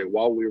birthday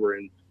while we were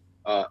in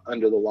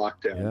under the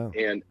lockdown.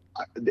 Yeah. And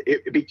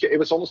it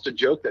was almost a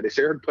joke that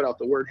Sarah had put out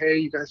the word, hey,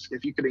 you guys,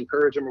 if you could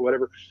encourage him or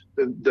whatever.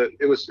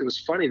 It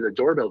was funny. The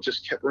doorbell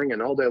just kept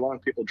ringing all day long,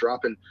 people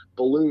dropping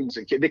balloons,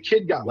 and the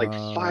kid got like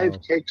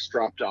 5 cakes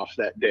dropped off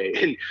that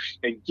day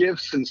and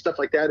gifts and stuff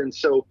like that. And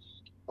so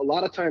a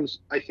lot of times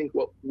I think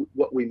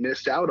what we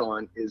missed out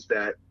on is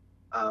that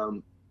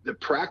the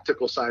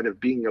practical side of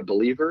being a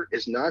believer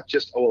is not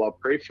just, oh, well, I'll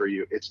pray for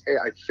you. It's, hey,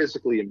 I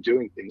physically am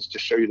doing things to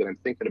show you that I'm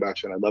thinking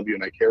about you and I love you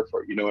and I care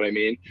for you. You know what I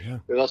mean? Yeah.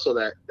 There's also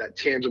that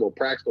tangible,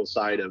 practical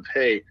side of,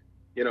 hey,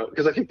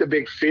 because I think the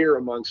big fear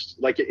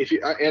amongst, like, and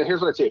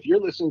here's what I'd say, if you're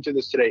listening to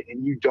this today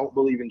and you don't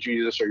believe in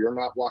Jesus, or you're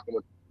not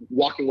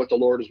walking with the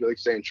Lord, as we like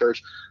to say in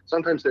church,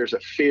 sometimes there's a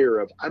fear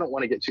of, I don't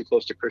want to get too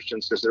close to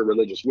Christians because they're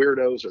religious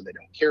weirdos, or they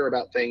don't care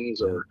about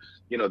things, or,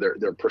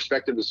 their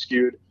perspective is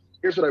skewed.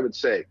 Here's what I would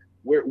say.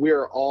 We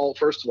are all,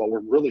 first of all, we're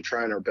really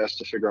trying our best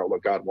to figure out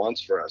what God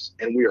wants for us.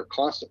 And we are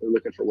constantly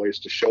looking for ways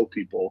to show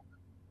people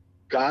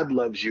God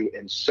loves you,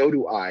 and so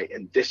do I,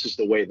 and this is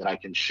the way that I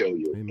can show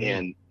you.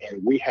 Amen.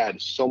 And we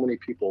had so many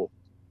people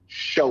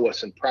show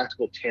us in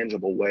practical,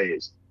 tangible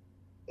ways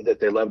that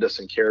they loved us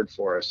and cared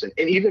for us. And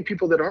even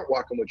people that aren't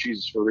walking with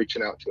Jesus were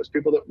reaching out to us.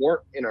 People that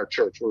weren't in our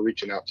church were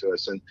reaching out to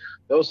us. And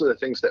those are the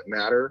things that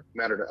matter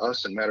to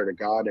us and matter to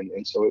God.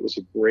 And so it was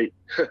a great,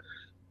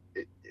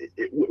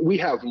 we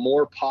have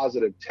more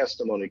positive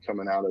testimony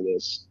coming out of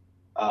this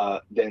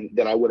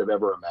than I would have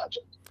ever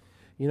imagined.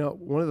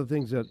 One of the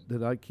things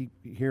that I keep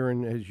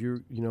hearing as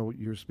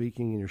you're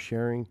speaking and you're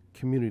sharing,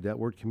 community, that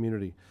word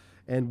community.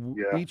 And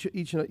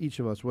each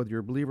of us, whether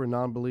you're a believer,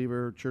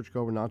 non-believer,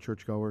 churchgoer,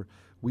 non-churchgoer,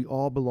 we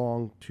all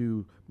belong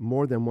to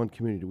more than one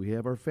community. We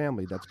have our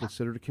family, that's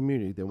considered a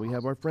community. Then we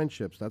have our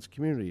friendships, that's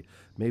community.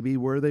 Maybe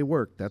where they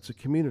work, that's a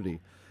community.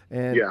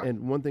 And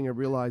one thing I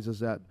realize is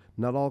that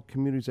not all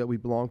communities that we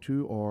belong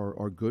to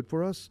are good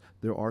for us.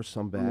 There are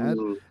some bad.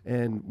 Mm-hmm.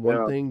 And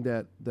one thing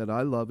that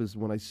I love is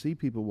when I see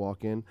people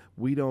walk in,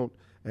 we don't,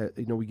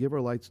 we give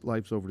our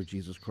lives over to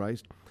Jesus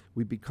Christ.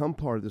 We become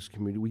part of this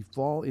community. We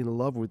fall in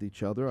love with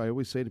each other. I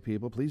always say to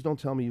people, please don't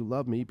tell me you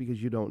love me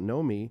because you don't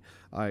know me.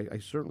 I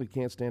certainly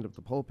can't stand up at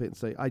the pulpit and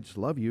say, I just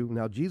love you.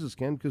 Now, Jesus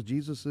can, because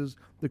Jesus is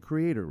the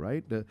creator,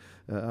 right? I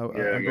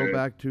go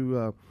back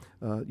to,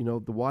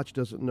 the watch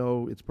doesn't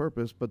know its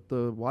purpose, but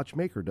the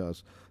watchmaker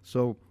does.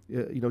 So,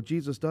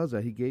 Jesus does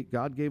that.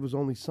 God gave his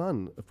only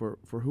son for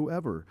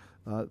whoever,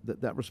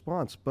 that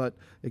response. But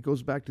it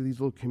goes back to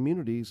these little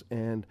communities,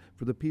 and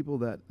for the people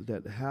that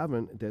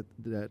haven't,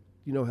 that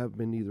have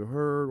been either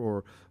heard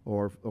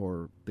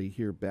or they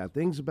hear bad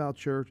things about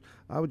church,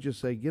 I would just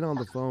say get on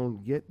the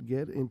phone,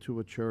 get into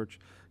a church,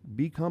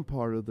 become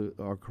part of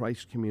our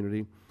Christ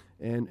community,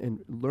 and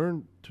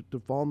learn to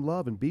fall in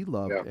love and be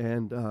loved. Yeah.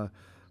 And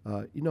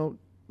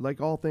like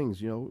all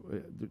things,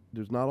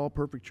 there's not all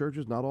perfect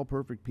churches, not all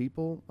perfect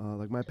people.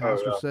 Like my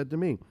pastor said to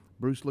me,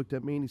 Bruce looked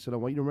at me and he said, I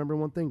want you to remember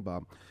one thing,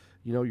 Bob.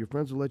 Your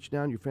friends will let you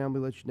down, your family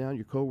will let you down,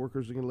 your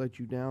coworkers are going to let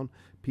you down,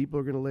 people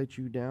are going to let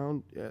you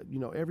down.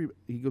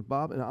 He goes,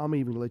 Bob, and I'm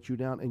even going to let you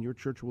down, and your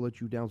church will let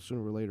you down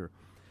sooner or later.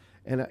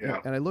 And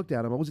I looked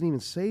at him. I wasn't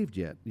even saved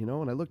yet,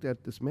 and I looked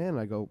at this man and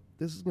I go,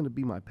 this is going to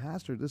be my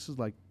pastor. This is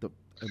like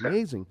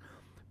amazing.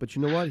 But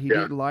you know what? He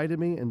didn't lie to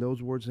me, and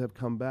those words have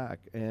come back.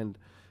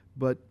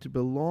 But to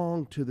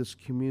belong to this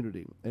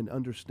community and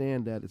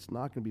understand that it's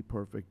not going to be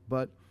perfect,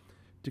 but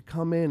to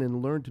come in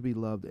and learn to be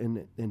loved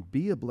and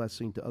be a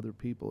blessing to other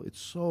people. It's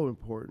so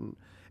important.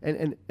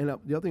 And the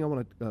other thing I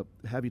want to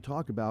have you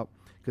talk about,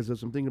 because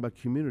as I'm thinking about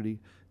community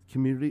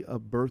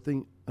of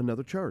birthing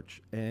another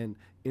church. And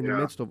in the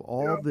midst of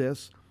all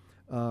this,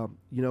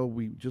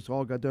 we just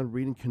all got done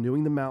reading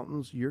Canoeing the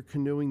Mountains. You're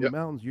canoeing the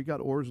mountains. You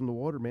got oars in the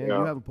water, man.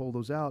 You haven't pulled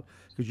those out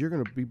because you're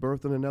going to be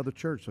birthing another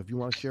church. So if you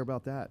want to share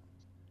about that.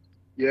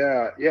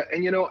 Yeah.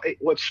 And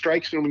what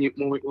strikes me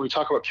when we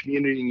talk about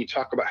community and you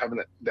talk about having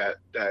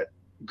that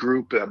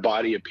group, that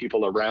body of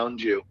people around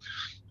you,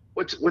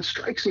 what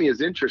strikes me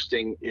as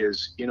interesting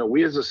is,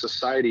 we as a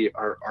society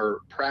are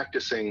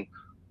practicing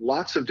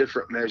lots of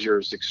different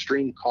measures,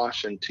 extreme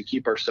caution to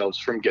keep ourselves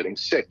from getting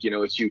sick.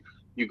 It's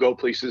you go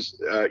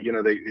places,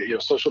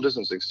 social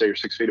distancing, stay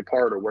 6 feet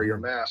apart, or wear your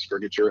mask, or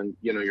get your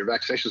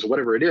vaccinations, or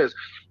whatever it is,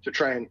 to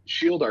try and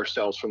shield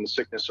ourselves from the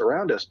sickness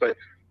around us. But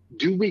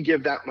do we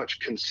give that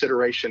much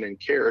consideration and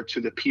care to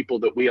the people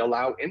that we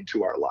allow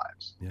into our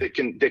lives that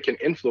can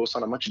influence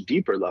on a much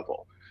deeper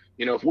level?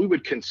 If we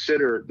would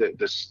consider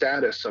the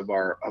status of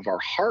our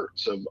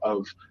hearts,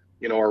 of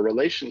our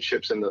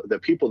relationships, and the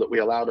people that we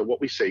allow to, what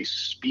we say,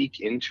 speak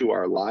into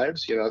our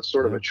lives, that's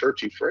sort of a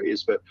churchy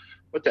phrase, but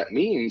what that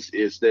means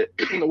is that,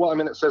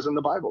 it says in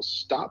the Bible,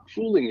 stop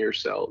fooling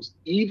yourselves.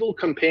 Evil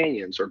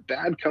companions or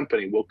bad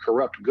company will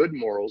corrupt good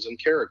morals and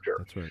character.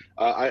 That's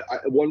right.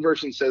 One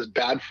version says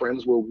bad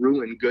friends will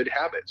ruin good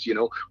habits.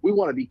 We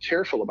want to be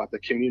careful about the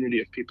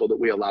community of people that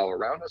we allow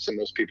around us and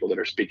those people that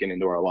are speaking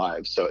into our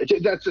lives. So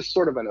that's just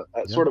sort of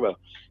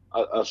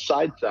a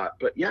side thought.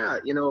 But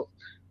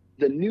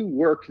the new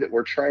work that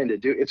we're trying to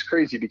do, it's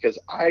crazy because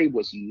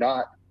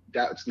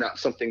that's not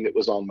something that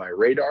was on my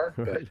radar.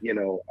 But,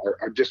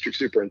 our district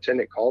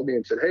superintendent called me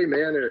and said, "Hey,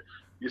 man, are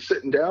you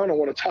sitting down? I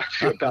want to talk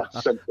to you about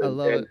something." I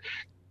love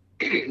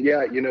it.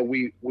 Yeah,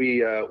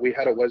 we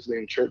had a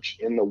Wesleyan church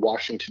in the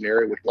Washington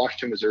area, which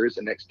Washington, Missouri is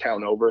the next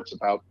town over. It's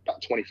about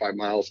 25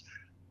 miles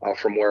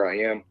from where I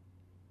am.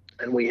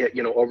 And we had,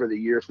 over the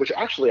years, which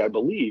actually I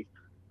believe,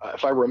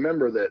 if I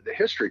remember the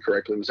history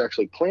correctly, was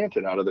actually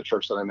planted out of the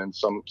church that I'm in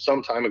some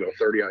time ago,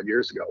 30 odd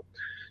years ago.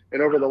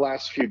 And over the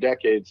last few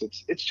decades,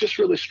 it's just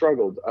really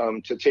struggled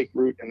to take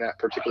root in that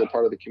particular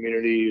part of the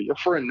community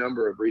for a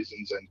number of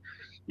reasons.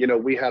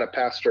 And we had a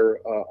pastor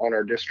on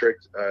our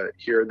district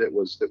here that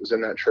was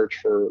in that church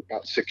for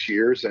about 6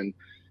 years, and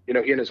he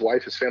and his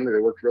wife, his family, they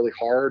worked really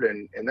hard,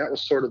 and that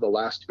was sort of the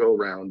last go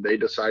round. They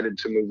decided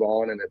to move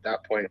on, and at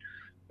that point,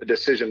 the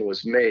decision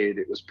was made.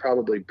 It was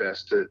probably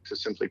best to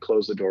simply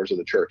close the doors of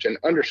the church. And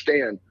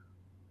understand,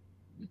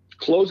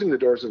 closing the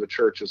doors of a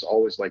church is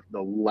always like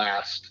the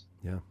last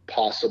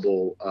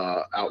possible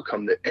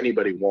outcome that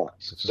anybody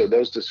wants. So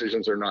those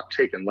decisions are not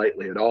taken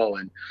lightly at all.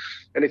 And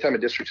anytime a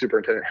district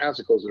superintendent has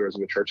to close the doors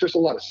of a church, there's a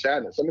lot of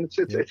sadness. I mean,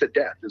 it's a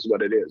death is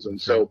what it is. And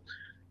so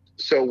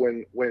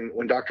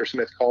when Dr.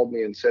 Smith called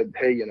me and said,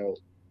 "Hey,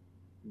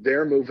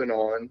 they're moving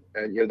on,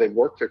 and they've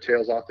worked their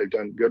tails off, they've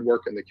done good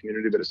work in the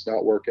community, but it's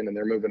not working, and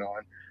they're moving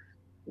on.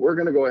 We're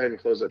going to go ahead and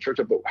close that church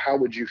up, but how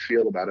would you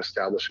feel about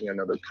establishing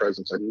another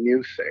presence, a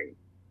new thing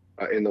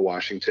in the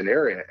Washington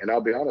area?" And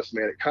I'll be honest,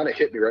 man, it kind of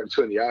hit me right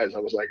between the eyes. I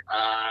was like,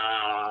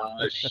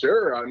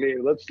 sure. I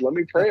mean, let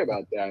me pray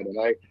about that. And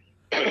I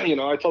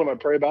told him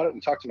I'd pray about it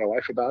and talk to my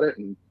wife about it.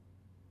 And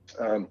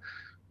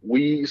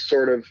we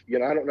sort of,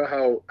 I don't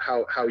know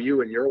how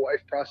you and your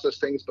wife process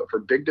things, but for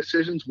big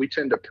decisions, we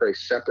tend to pray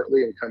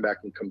separately and come back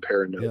and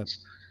compare notes.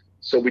 Yeah.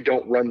 So we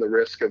don't run the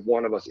risk of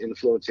one of us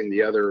influencing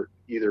the other,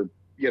 either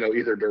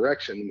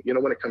direction,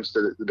 when it comes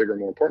to the bigger,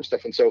 more important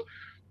stuff. And so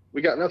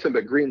we got nothing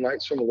but green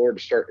lights from the Lord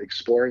to start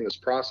exploring this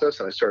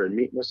process. And I started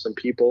meeting with some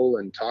people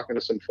and talking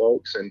to some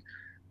folks, and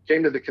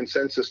came to the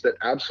consensus that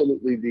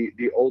absolutely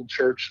the old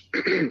church,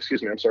 the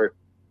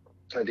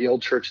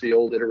old church, the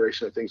old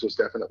iteration of things was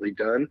definitely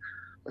done.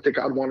 I think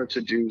God wanted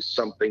to do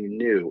something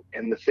new.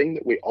 And the thing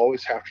that we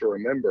always have to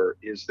remember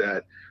is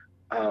that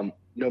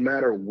no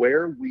matter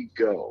where we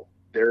go,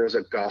 there is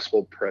a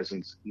gospel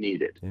presence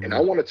needed. Amen. And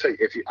I want to tell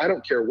you, I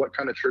don't care what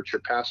kind of church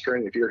you're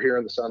pastoring, if you're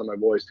hearing the sound of my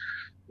voice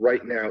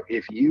right now,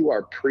 if you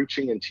are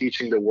preaching and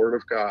teaching the word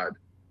of God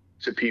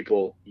to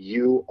people,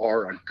 you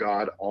are a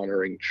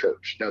God-honoring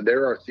church. Now,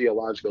 there are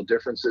theological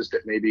differences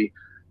that maybe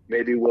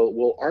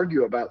we'll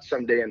argue about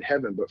someday in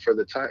heaven, but for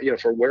the time,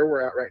 for where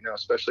we're at right now,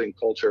 especially in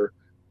culture,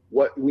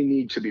 what we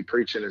need to be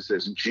preaching is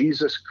this: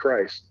 Jesus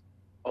Christ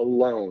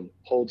alone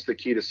holds the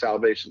key to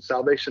salvation.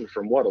 Salvation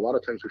from what? A lot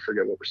of times we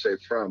forget what we're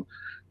saved from.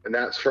 And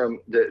that's from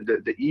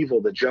the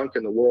evil, the junk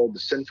in the world, the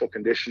sinful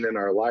condition in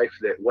our life,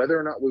 that whether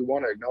or not we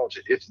want to acknowledge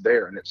it, it's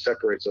there, and it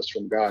separates us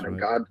from God. That's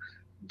and right. God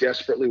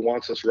desperately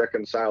wants us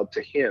reconciled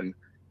to him,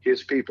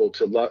 his people,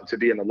 to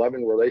be in a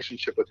loving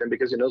relationship with him,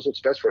 because he knows what's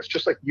best for us,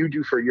 just like you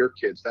do for your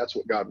kids. That's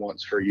what God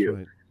wants for you.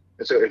 Right.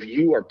 And so if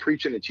you are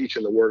preaching and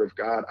teaching the word of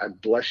God, I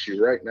bless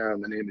you right now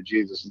in the name of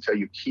Jesus, and tell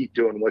you keep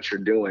doing what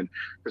you're doing,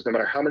 because no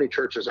matter how many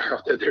churches are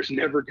out there, there's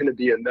never going to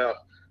be enough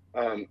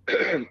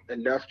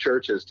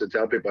churches to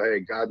tell people, hey,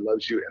 God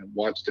loves you and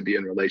wants to be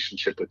in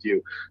relationship with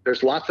you.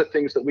 There's lots of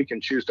things that we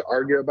can choose to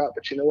argue about,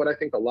 but you know what? I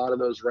think a lot of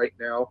those right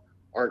now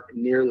aren't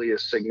nearly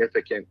as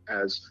significant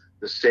as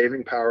the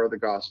saving power of the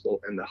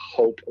gospel and the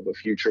hope of a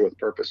future with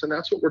purpose. And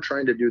that's what we're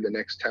trying to do the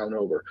next town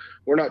over.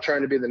 We're not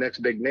trying to be the next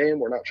big name.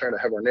 We're not trying to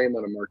have our name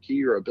on a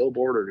marquee or a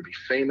billboard or to be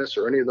famous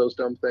or any of those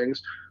dumb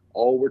things.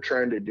 All we're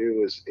trying to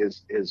do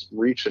is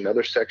reach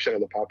another section of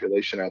the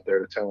population out there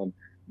to tell them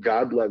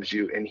God loves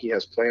you and he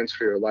has plans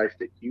for your life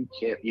that you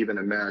can't even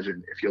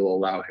imagine if you'll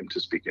allow him to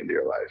speak into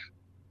your life.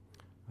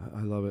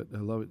 I love it. I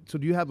love it. So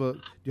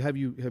have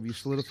you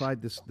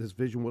solidified this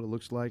vision, what it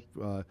looks like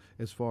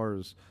as far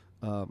as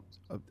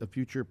a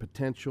future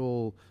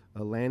potential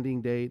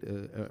landing date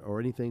or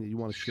anything that you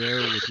want to share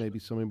with maybe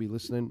somebody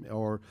listening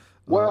or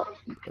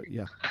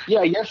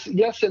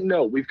yes and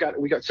no. We've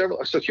got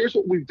several. So here's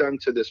what we've done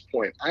to this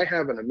point. I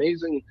have an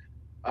amazing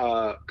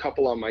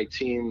couple on my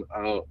team.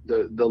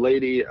 The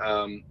lady,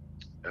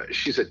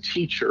 she's a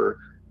teacher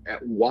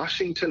at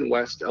Washington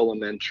West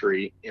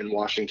Elementary in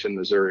Washington,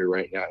 Missouri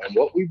right now. And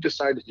what we've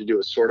decided to do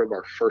as sort of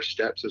our first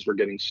steps as we're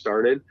getting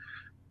started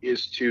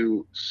is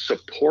to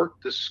support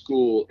the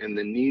school and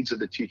the needs of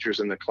the teachers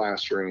in the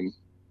classroom,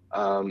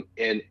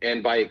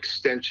 and by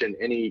extension,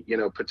 any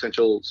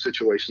potential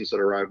situations that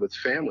arrive with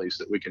families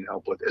that we can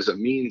help with as a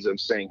means of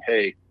saying,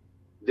 hey,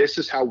 this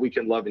is how we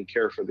can love and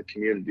care for the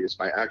community, is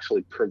by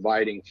actually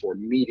providing for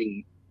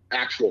meeting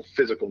actual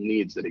physical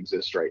needs that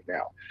exist right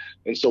now.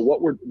 And so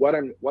what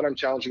I'm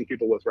challenging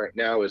people with right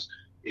now is,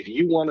 if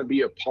you want to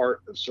be a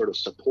part of sort of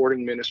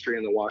supporting ministry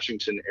in the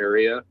Washington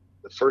area,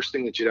 the first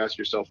thing that you'd ask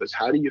yourself is,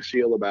 how do you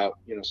feel about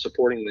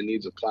supporting the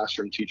needs of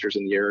classroom teachers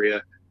in the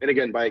area, and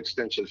again, by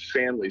extension,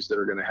 families that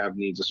are going to have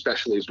needs,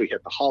 especially as we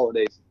hit the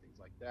holidays and things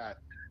like that,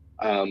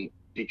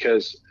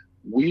 because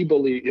we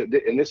believe,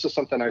 and this is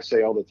something I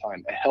say all the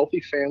time, a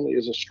healthy family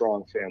is a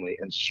strong family,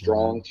 and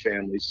strong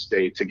families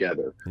stay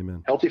together.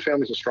 Amen. Healthy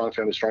families are strong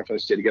families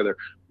stay together.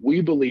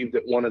 We believe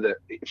that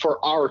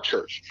for our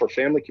church, for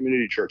Family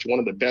Community Church, one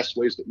of the best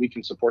ways that we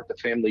can support the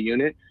family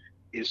unit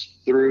is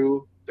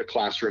through the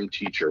classroom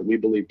teacher. We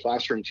believe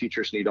classroom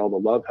teachers need all the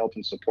love, help,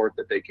 and support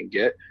that they can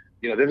get.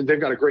 They've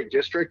got a great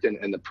district,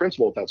 and the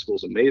principal at that school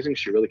is amazing.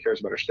 She really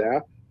cares about her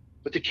staff,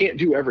 but they can't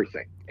do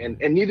everything. And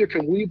neither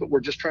can we, but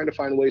we're just trying to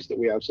find ways that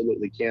we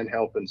absolutely can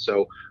help. And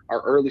so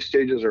our early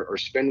stages are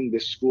spending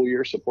this school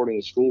year supporting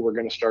the school. We're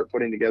going to start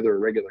putting together a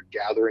regular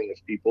gathering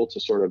of people to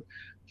sort of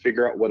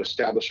figure out what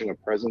establishing a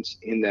presence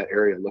in that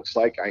area looks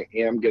like. I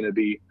am going to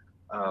be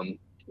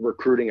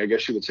recruiting, I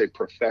guess you would say,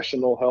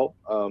 professional help.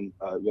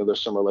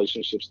 There's some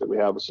relationships that we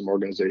have with some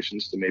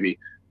organizations to maybe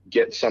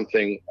get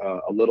something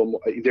a little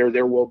more.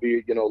 There will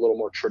be a little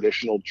more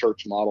traditional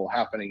church model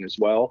happening as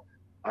well.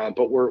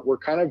 But we're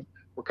kind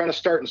of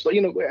starting. So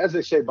as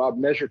they say, Bob,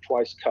 measure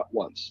twice, cut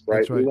once,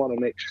 right? We want to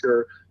make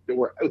sure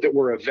that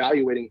we're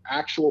evaluating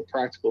actual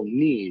practical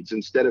needs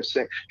instead of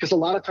saying, because a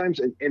lot of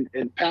times,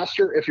 and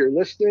Pastor, if you're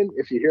listening,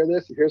 if you hear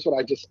this, here's what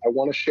I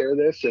want to share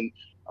this, and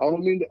I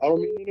don't mean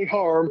any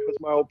harm, as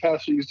my old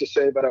pastor used to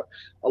say, but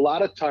a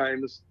lot of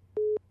times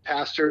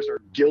pastors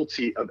are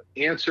guilty of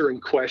answering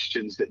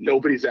questions that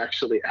nobody's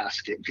actually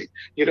asking.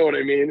 You know what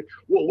I mean?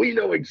 Well, we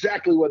know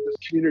exactly what this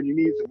community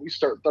needs, and we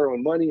start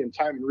throwing money and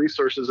time and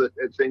resources at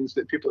things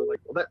that people are like,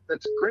 well,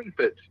 that's great,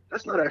 but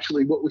that's not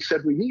actually what we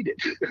said we needed.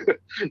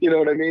 You know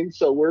what I mean?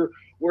 So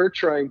we're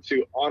trying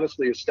to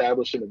honestly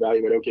establish and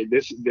evaluate, okay,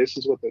 this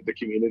is what the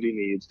community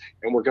needs,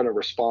 and we're going to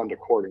respond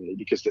accordingly,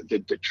 because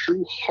the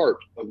true heart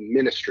of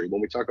ministry,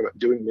 when we talk about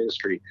doing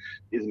ministry,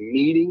 is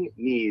meeting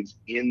needs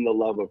in the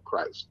love of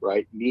Christ,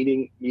 right?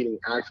 Meeting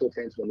actual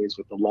tangible needs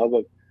with the love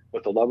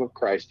of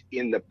Christ,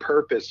 in the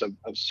purpose of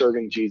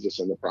serving Jesus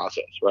in the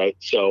process, right?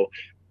 So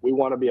we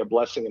want to be a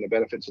blessing and a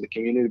benefit to the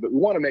community, but we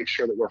want to make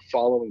sure that we're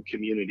following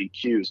community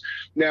cues.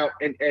 Now,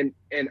 and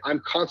I'm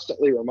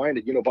constantly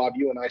reminded, Bob,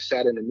 you and I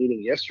sat in a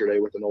meeting yesterday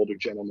with an older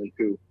gentleman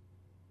who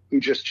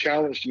just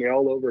challenged me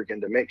all over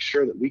again to make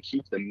sure that we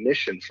keep the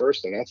mission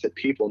first, and that's that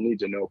people need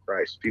to know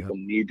Christ. People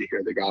need to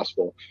hear the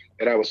gospel.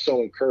 And I was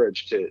so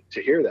encouraged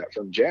to hear that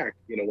from Jack,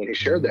 when he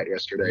shared that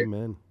yesterday.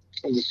 Amen.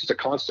 It was just a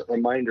constant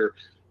reminder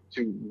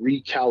to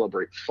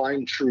recalibrate,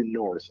 find true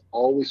north,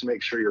 always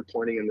make sure you're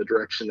pointing in the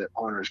direction that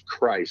honors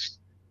Christ.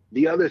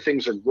 The other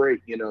things are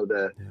great.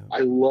 I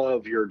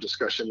love your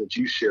discussion that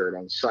you shared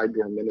on side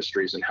door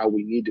ministries and how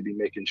we need to be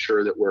making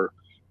sure that we're,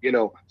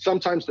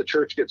 sometimes the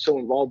church gets so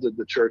involved in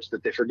the church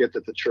that they forget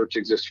that the church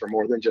exists for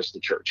more than just the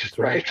church. That's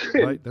right.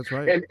 Right. That's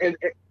right.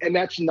 And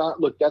that's not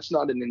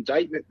an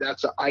indictment.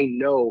 I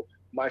know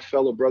my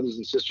fellow brothers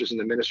and sisters in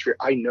the ministry,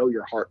 I know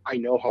your heart. I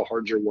know how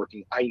hard you're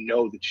working. I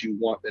know that you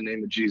want the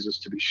name of Jesus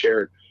to be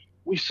shared.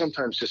 We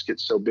sometimes just get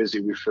so busy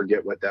we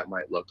forget what that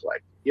might look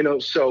like.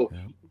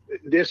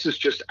 This is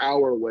just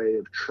our way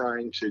of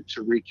trying to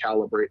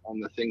recalibrate on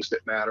the things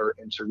that matter,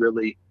 and to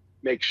really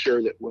make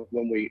sure that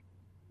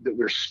that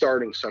we're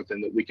starting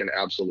something that we can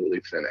absolutely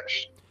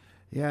finish.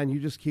 Yeah, and you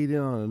just keyed in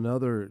on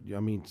another,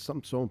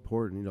 something so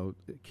important,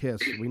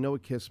 KISS. We know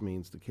what KISS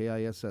means, the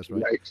KISS,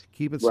 right?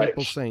 Keep it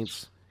simple,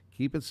 saints.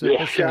 Keep it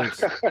simple,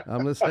 saints.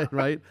 I'm going to say,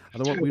 right?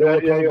 We don't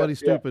want to call anybody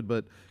stupid,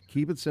 but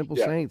keep it simple,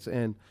 saints.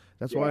 And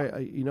That's why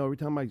every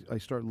time I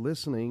start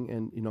listening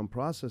and I'm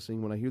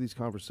processing when I hear these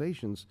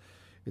conversations,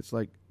 it's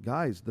like,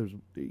 guys,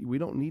 we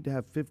don't need to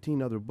have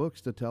 15 other books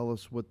to tell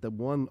us what the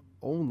one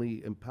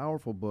only and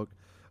powerful book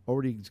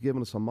already has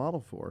given us a model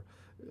for.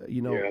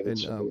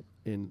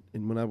 And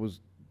when I was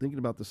thinking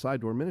about the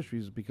Side Door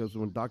Ministries, because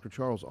when Dr.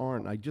 Charles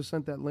Arndt, I just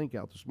sent that link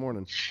out this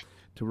morning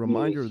to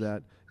remind her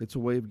that it's a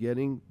way of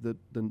getting the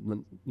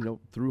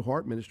through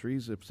Heart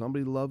Ministries. If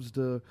somebody loves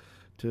to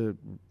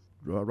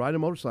ride a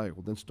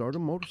motorcycle, then start a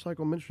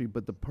motorcycle ministry.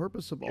 But the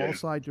purpose of all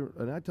Side Door,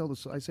 and I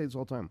say this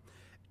all the time,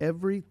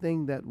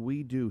 everything that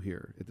we do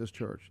here at this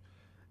church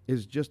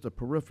is just a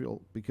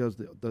peripheral, because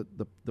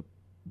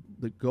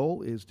the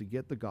goal is to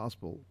get the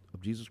gospel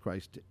of Jesus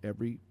Christ to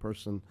every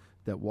person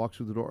that walks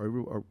through the door.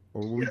 Or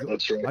when we go,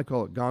 that's right. I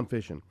call it gone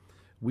fishing.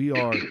 We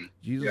are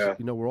Jesus.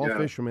 We're all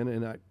fishermen,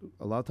 and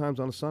a lot of times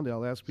on a Sunday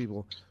I'll ask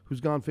people, "Who's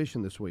gone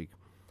fishing this week?"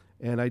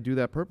 And I do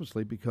that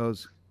purposely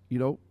because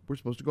we're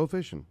supposed to go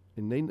fishing,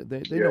 and they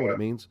know what it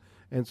means.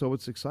 And so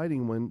it's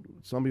exciting when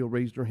somebody will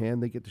raise their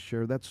hand, they get to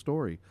share that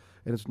story.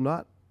 And it's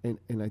not, and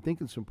I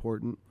think it's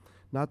important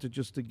not to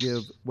just to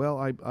give, well,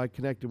 I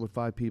connected with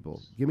 5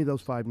 people. Give me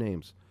those 5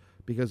 names,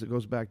 because it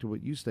goes back to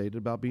what you stated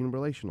about being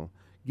relational.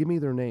 Give me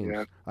their names.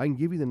 Yeah. I can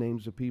give you the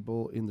names of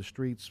people in the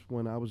streets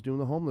when I was doing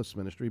the homeless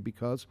ministry,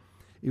 because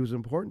it was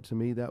important to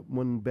me that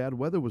when bad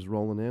weather was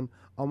rolling in,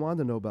 I wanted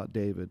to know about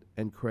David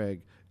and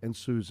Craig and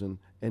Susan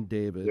and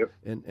David. Yep.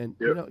 And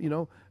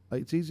yep.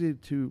 It's easy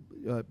to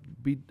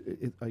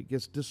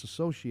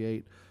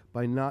disassociate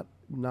by not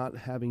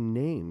having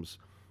names.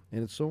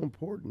 And it's so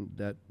important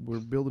that we're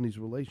building these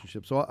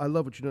relationships. So I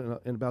love what you're doing.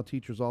 And about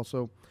teachers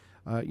also,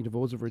 if it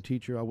wasn't for a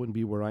teacher, I wouldn't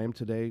be where I am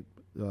today.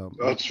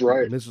 That's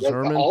right. Mrs.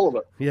 Herman. All of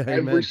it. Yeah,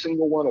 every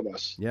single one of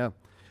us. Yeah.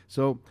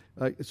 So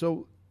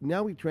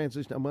now we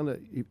transition. I'm going to,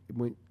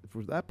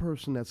 for that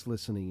person that's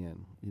listening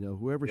in,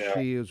 whoever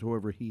she is,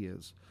 whoever he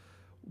is,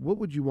 what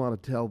would you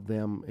want to tell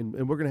them?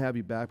 And we're going to have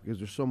you back because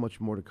there's so much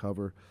more to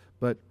cover.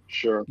 But,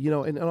 sure.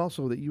 And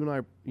also that you and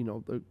I,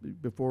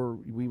 before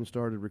we even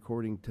started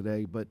recording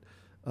today, but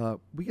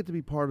we get to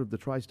be part of the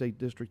Tri-State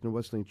District and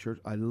Wesleyan Church.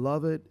 I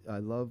love it. I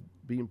love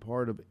being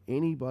part of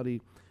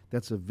anybody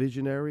that's a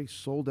visionary,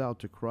 sold out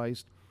to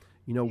Christ.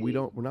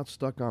 We're not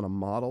stuck on a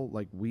model.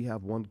 Like we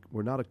have one.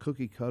 We're not a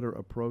cookie cutter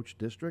approach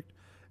district,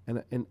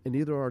 and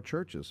neither are our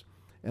churches.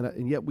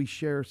 And yet we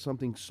share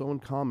something so in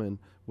common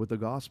with the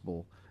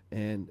gospel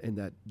and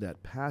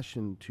that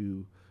passion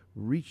to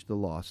reach the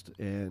lost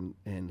and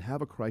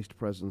have a Christ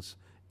presence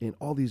in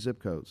all these zip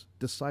codes.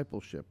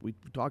 Discipleship. We've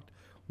talked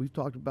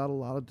about a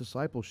lot of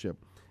discipleship,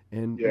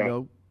 and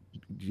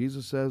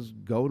Jesus says,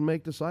 "Go and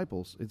make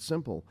disciples." It's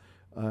simple.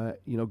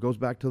 Goes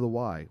back to the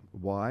why.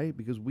 Why?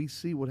 Because we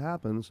see what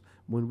happens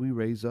when we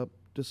raise up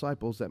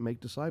disciples that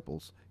make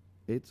disciples.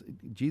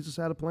 Jesus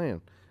had a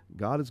plan.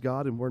 God is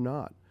God, and we're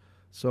not.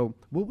 So,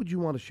 what would you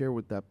want to share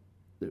with that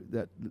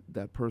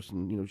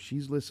person?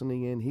 She's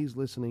listening in. He's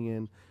listening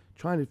in,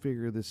 trying to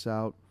figure this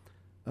out.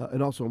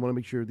 And also, I want to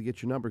make sure to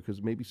get your number,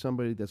 because maybe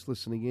somebody that's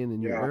listening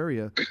in your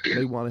area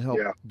may want to help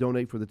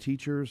donate for the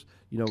teachers.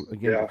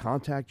 To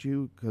contact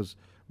you, because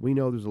we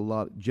know there's a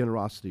lot of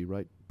generosity,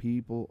 right?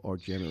 People are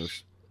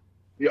generous.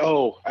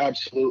 Oh,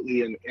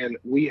 absolutely. And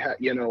we have,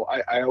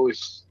 I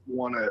always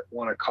want to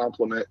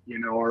compliment,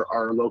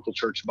 our local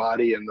church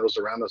body and those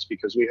around us,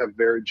 because we have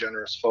very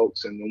generous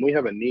folks. And when we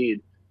have a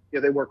need,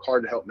 they work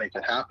hard to help make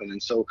it happen.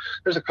 And so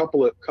there's a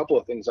couple of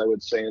things I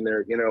would say in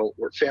there.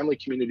 We're Family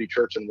Community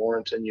Church in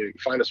Warrenton. You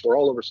find us, we're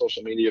all over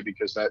social media,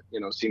 because that,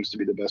 seems to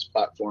be the best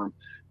platform.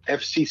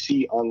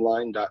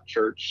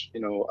 FCConline.church,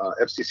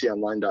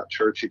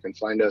 FCConline.church. You can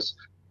find us.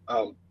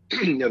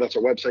 That's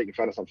our website. You can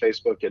find us on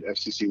Facebook at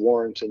FCC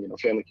Warrenton,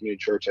 Family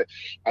Community Church.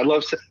 I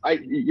love, how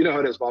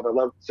it is, Bob. I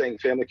love saying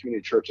Family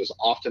Community Church as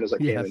often as I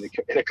can in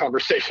a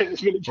conversation,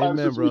 as many times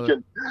as we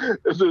can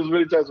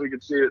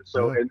see it.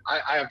 So, and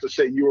I have to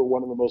say, you are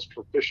one of the most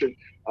proficient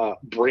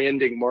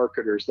branding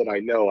marketers that I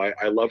know.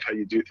 I love how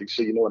you do things.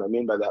 So you know what I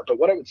mean by that. But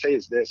what I would say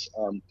is this,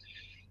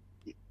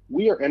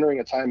 we are entering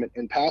a time,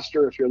 and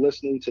Pastor, if you're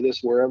listening to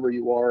this, wherever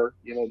you are,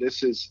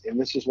 this is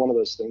one of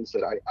those things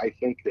that I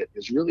think that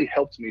has really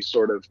helped me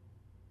sort of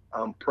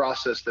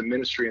process the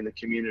ministry and the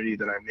community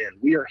that I'm in.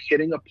 We are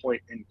hitting a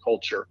point in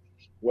culture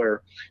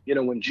where,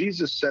 when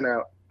Jesus sent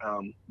out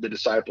the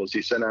disciples,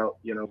 he sent out,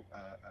 them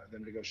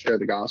to go share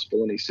the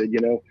gospel. And he said,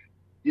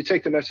 you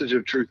take the message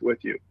of truth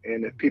with you.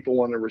 And if people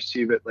want to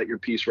receive it, let your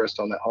peace rest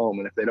on that home.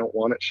 And if they don't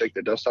want it, shake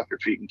the dust off your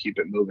feet and keep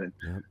it moving.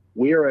 Yeah.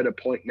 We are at a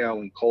point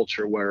now in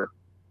culture where,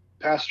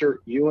 Pastor,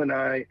 you and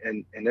I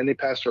and any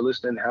pastor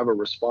listening have a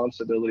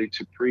responsibility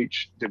to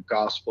preach the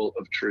gospel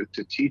of truth,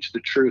 to teach the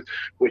truth,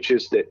 which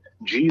is that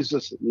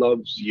Jesus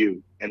loves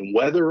you. And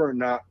whether or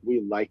not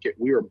we like it,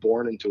 we are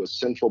born into a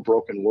sinful,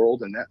 broken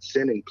world, and that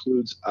sin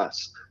includes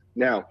us.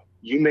 Now,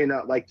 you may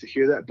not like to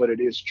hear that, but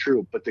it is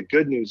true. But the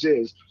good news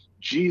is,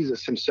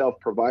 Jesus himself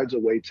provides a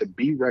way to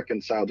be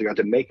reconciled to God,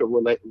 to make a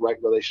right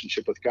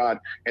relationship with God.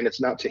 And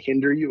it's not to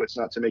hinder you. It's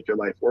not to make your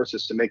life worse.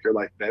 It's to make your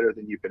life better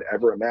than you could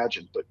ever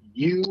imagine. But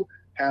you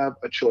have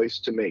a choice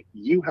to make.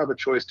 You have a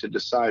choice to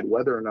decide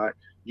whether or not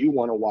you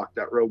want to walk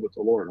that road with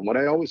the Lord. And what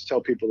I always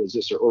tell people is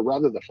this, or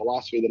rather the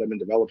philosophy that I've been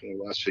developing in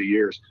the last few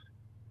years,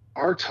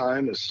 our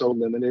time is so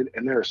limited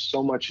and there is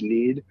so much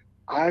need.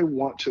 I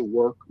want to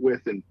work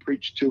with and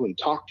preach to and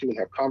talk to and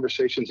have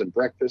conversations and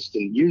breakfast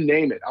and you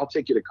name it. I'll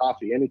take you to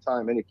coffee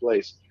anytime, any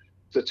place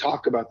to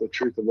talk about the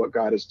truth of what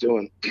God is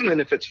doing.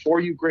 And if it's for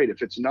you, great.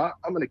 If it's not,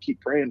 I'm going to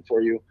keep praying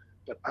for you,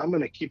 but I'm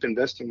going to keep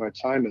investing my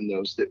time in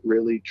those that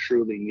really,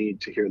 truly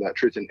need to hear that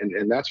truth.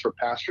 And that's for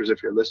pastors,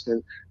 if you're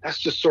listening, that's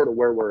just sort of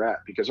where we're at,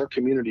 because our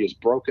community is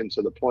broken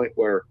to the point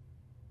where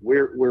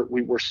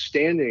we're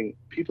standing,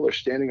 people are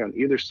standing on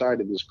either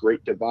side of this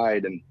great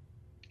divide. And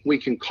we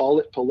can call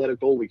it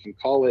political, we can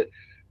call it,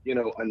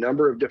 a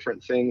number of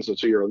different things. And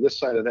so you're on this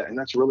side of that, and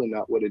that's really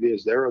not what it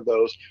is. There are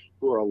those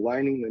who are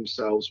aligning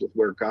themselves with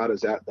where God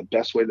is at the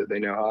best way that they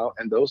know how,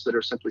 and those that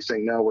are simply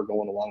saying, no, we're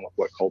going along with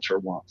what culture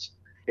wants.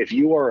 If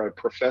you are a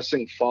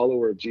professing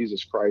follower of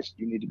Jesus Christ,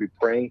 you need to be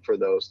praying for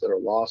those that are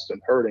lost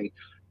and hurting.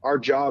 Our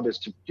job is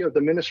to,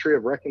 the ministry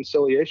of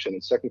reconciliation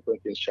in 2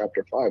 Corinthians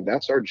chapter 5.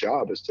 That's our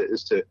job, is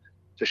to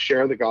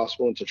share the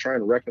gospel and to try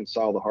and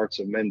reconcile the hearts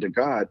of men to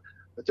God.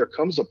 But there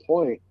comes a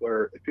point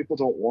where if people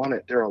don't want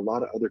it, there are a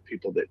lot of other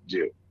people that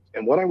do.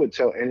 And what I would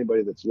tell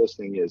anybody that's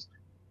listening is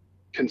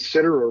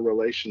consider a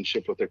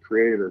relationship with a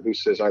creator who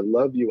says, I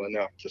love you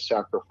enough to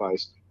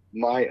sacrifice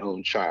my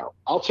own child.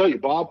 I'll tell you,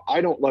 Bob,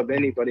 I don't love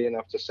anybody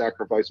enough to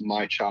sacrifice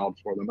my child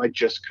for them. I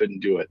just couldn't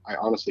do it. I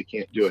honestly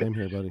can't do it. Same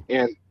here, buddy.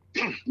 And,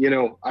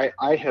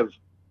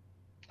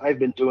 I've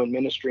been doing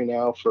ministry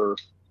now for,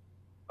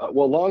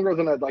 longer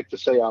than I'd like to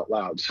say out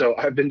loud. So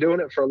I've been doing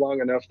it for long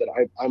enough that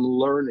I'm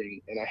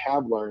learning, and I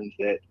have learned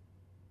that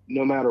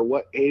no matter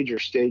what age or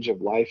stage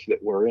of life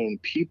that we're in,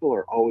 people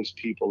are always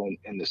people,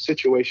 and the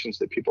situations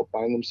that people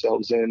find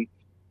themselves in,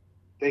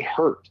 they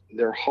hurt,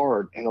 they're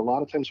hard. And a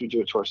lot of times we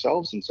do it to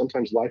ourselves, and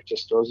sometimes life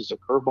just throws us a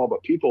curveball,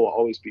 but people will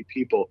always be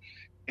people.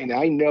 And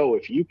I know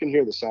if you can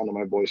hear the sound of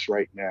my voice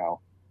right now,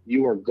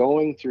 you are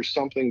going through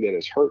something that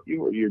has hurt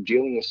you, or you're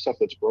dealing with stuff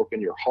that's broken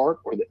your heart,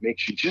 or that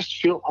makes you just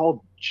feel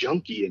all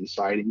junky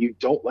inside, and you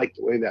don't like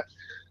the way that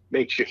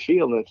makes you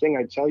feel. And the thing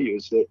I tell you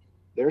is that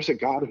there's a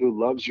God who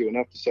loves you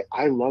enough to say,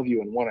 I love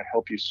you and want to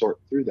help you sort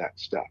through that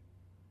stuff.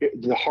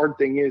 The hard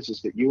thing is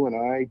that you and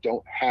I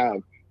don't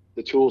have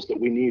the tools that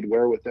we need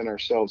where within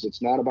ourselves.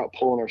 It's not about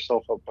pulling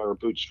ourselves up by our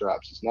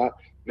bootstraps. It's not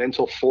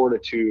mental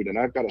fortitude, and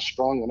I've got a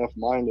strong enough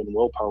mind and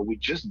willpower. We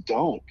just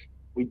don't.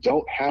 We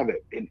don't have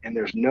it. And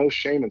there's no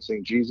shame in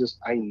saying, Jesus,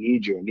 I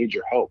need you. I need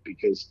your help,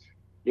 because,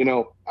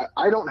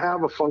 I don't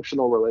have a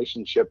functional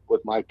relationship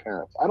with my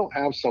parents. I don't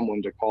have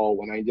someone to call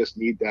when I just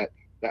need that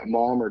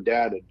mom or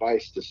dad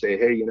advice to say,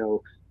 hey,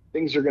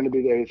 things are going to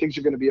be there. Things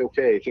are going to be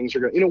okay. Things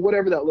are going,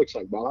 whatever that looks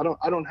like. Well,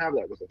 I don't have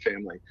that with a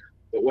family.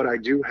 But what I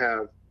do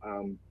have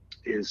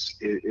is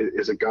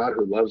a God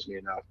who loves me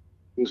enough,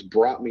 who's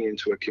brought me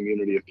into a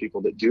community of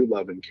people that do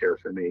love and care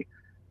for me.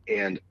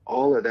 And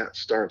all of that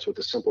starts with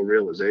a simple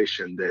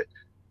realization that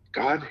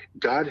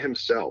God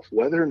himself,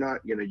 whether or not,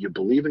 you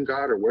believe in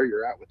God or where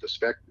you're at with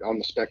on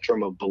the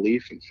spectrum of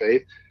belief and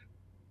faith,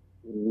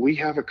 we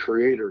have a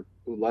creator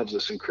who loves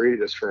us and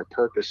created us for a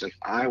purpose. And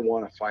I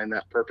want to find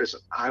that purpose,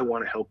 and I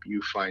want to help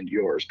you find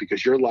yours,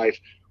 because your life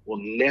will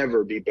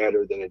never be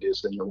better than it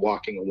is when you're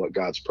walking in what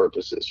God's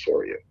purpose is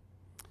for you.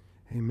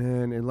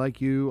 Amen. And like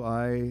you,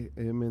 I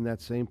am in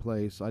that same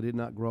place. I did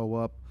not grow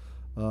up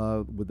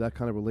with that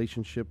kind of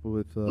relationship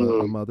with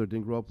my mother.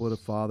 Didn't grow up with a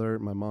father.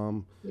 My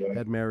mom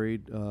had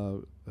married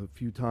a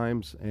few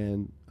times,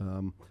 and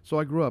so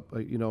I grew up.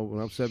 When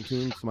I was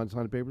 17, my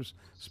signed papers.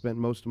 Spent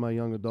most of my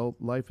young adult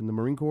life in the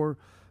Marine Corps,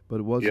 but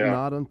it was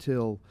not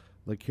until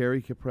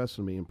Carrie kept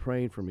pressing me and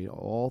praying for me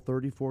all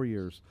 34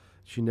 years.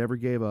 She never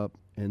gave up,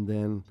 and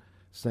then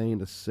saying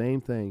the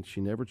same thing.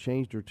 She never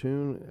changed her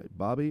tune.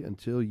 Bobby,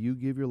 until you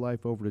give your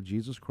life over to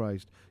Jesus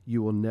Christ,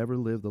 you will never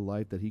live the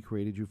life that he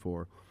created you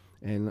for.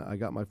 And I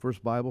got my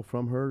first Bible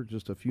from her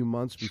just a few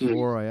months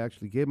before I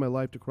actually gave my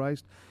life to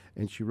Christ.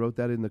 And she wrote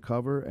that in the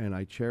cover, and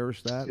I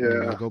cherish that. Yeah.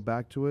 And I go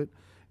back to it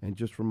and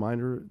just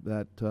remind her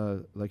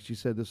that, like she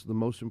said, this is the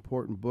most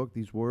important book.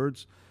 These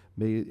words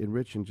may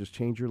enrich and just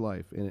change your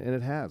life. And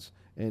it has,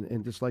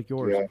 and just like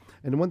yours. Yeah.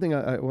 And the one thing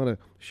I want to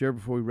share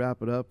before we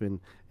wrap it up and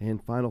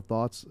final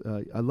thoughts,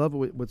 I love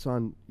what's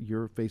on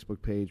your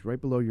Facebook page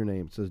right below your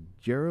name. It says,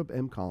 Jarob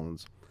M.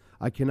 Collins.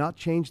 I cannot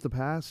change the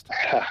past,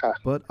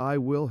 but I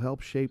will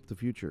help shape the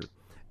future.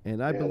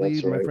 And I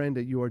believe, my friend,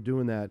 that you are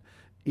doing that.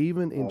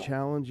 Even in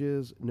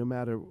challenges, no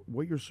matter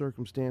what your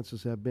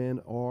circumstances have been,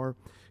 or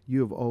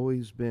you have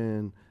always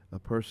been a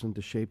person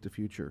to shape the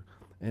future.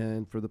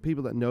 And for the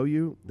people that know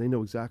you, they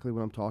know exactly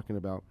what I'm talking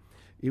about.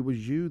 It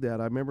was you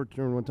that I remember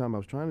during one time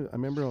I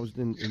remember I was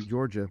in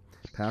Georgia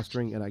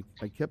pastoring, and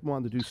I kept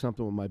wanting to do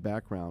something with my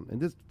background. And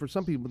this, for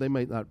some people, they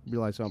might not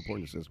realize how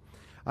important this is.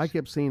 I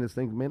kept seeing this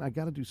thing, man, I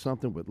got to do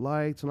something with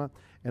lights. And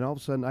all of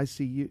a sudden I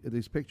see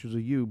these pictures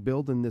of you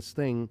building this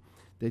thing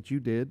that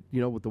you did,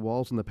 with the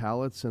walls and the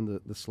pallets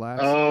and the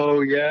slats.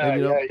 Oh yeah,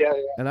 And, yeah.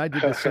 And I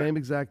did the same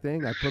exact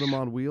thing. I put them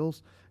on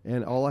wheels,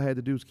 and all I had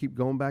to do was keep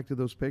going back to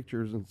those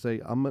pictures and say,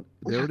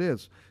 there it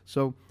is.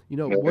 So,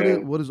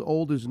 what is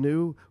old is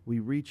new. We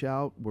reach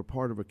out. We're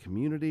part of a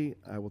community.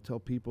 I will tell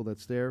people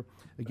that's there.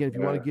 Again, if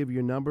you want to give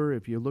your number,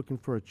 if you're looking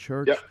for a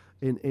church up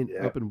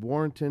in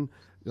Warrenton,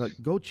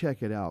 go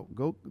check it out.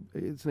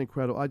 It's an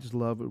incredible. I just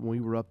love it when we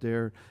were up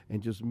there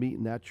and just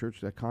meeting that church,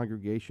 that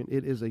congregation.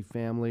 It is a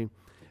family.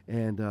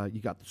 And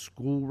you got the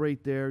school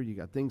right there. You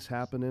got things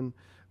happening.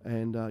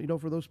 And,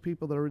 for those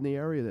people that are in the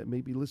area that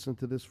may be listening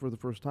to this for the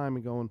first time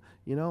and going,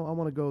 I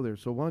want to go there.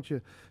 So why don't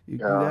you do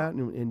that,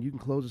 and you can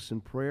close us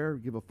in prayer,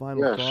 give a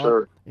final thought.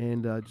 Sure.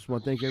 And just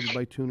want to thank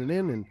everybody tuning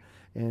in.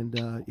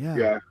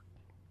 Yeah.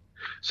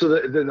 So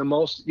the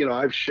most,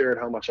 I've shared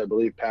how much I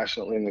believe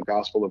passionately in the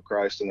gospel of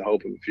Christ and the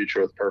hope of the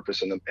future with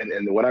purpose. And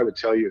what I would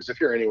tell you is, if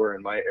you're anywhere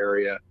in my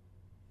area,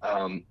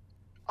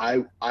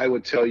 I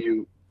would tell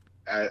you,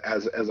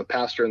 as a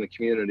pastor in the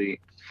community,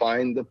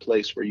 find the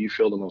place where you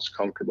feel the most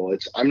comfortable.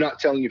 I'm not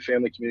telling you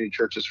family community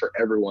churches for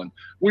everyone.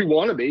 We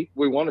want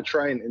to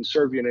try and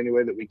serve you in any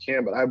way that we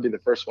can, but I'd be the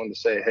first one to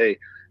say, hey,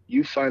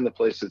 you find the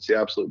place that's the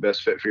absolute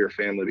best fit for your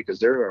family, because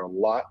there are a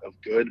lot of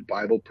good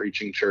Bible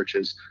preaching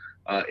churches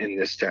in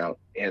this town.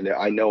 And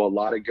I know a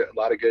lot of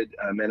good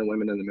men and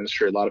women in the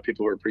ministry, a lot of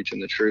people who are preaching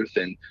the truth.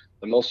 And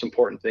the most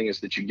important thing is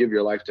that you give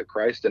your life to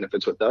Christ. And if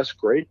it's with us,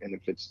 great. And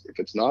if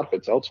it's not, if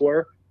it's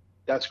elsewhere,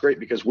 that's great,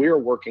 because we are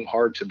working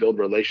hard to build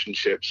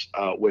relationships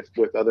with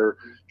other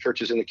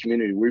churches in the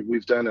community.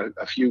 We've done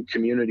a few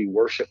community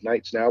worship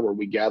nights now where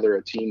we gather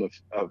a team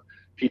of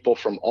people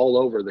from all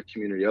over the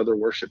community, other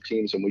worship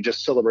teams, and we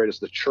just celebrate as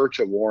the Church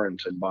of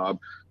Warrenton, Bob.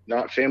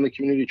 Not Family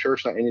Community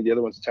Church, not any of the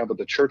other ones in town, but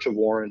the Church of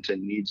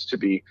Warrenton needs to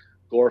be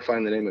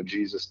glorifying the name of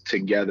Jesus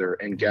together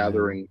and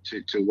gathering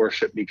to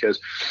worship, because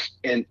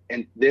and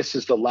this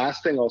is the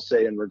last thing I'll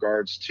say in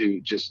regards to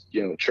just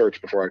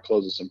church before I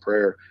close this in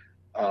prayer.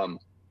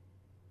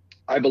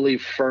 I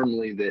believe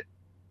firmly that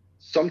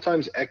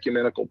sometimes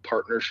ecumenical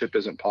partnership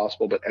isn't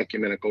possible, but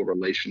ecumenical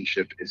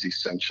relationship is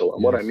essential.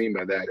 And what I mean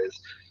by that is,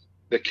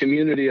 the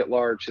community at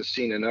large has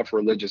seen enough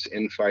religious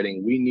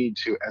infighting. We need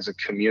to, as a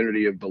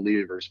community of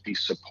believers, be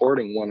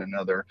supporting one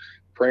another,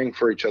 praying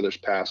for each other's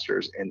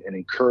pastors, and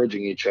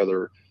encouraging each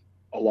other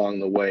along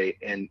the way.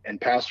 And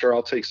Pastor,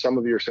 I'll take some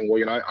of you are saying,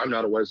 well, I'm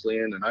not a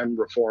Wesleyan, and I'm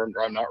Reformed,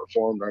 or I'm not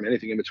Reformed, or I'm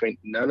anything in between.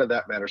 None of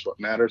that matters. What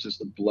matters is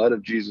the blood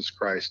of Jesus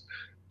Christ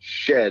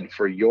shed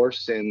for your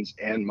sins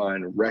and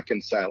mine,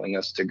 reconciling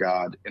us to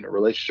God in a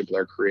relationship with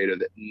our Creator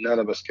that none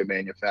of us can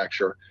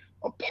manufacture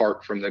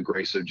apart from the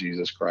grace of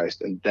Jesus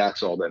Christ. And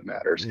that's all that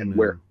matters. Amen. And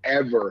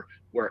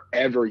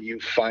wherever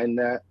you find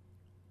that,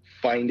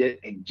 find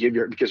it and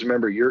because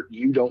remember,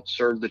 you don't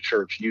serve the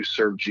church, you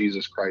serve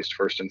Jesus Christ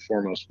first and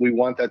foremost. We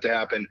want that to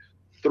happen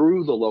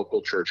through the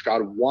local church.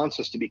 God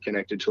wants us to be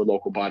connected to a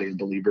local body of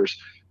believers.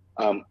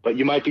 But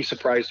you might be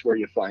surprised where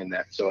you find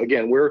that. So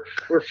again, we're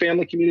a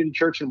family community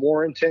church in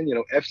Warrenton,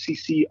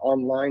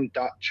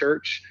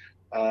 fcconline.church,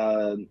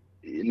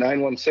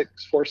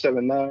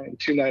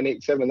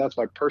 916-479-2987. That's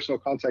my personal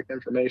contact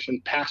information.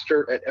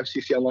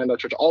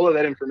 pastor@fcconline.church. All of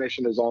that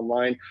information is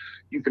online.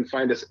 You can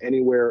find us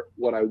anywhere.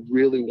 What I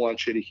really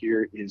want you to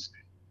hear is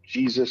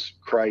Jesus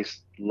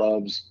Christ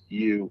loves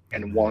you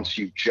and wants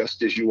you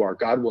just as you are.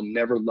 God will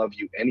never love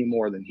you any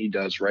more than he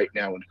does right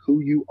now. And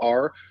who you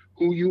are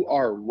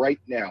right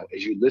now,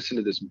 as you listen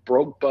to this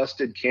broke,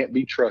 busted, can't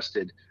be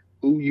trusted,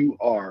 who you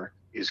are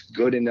is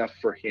good enough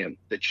for him.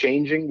 The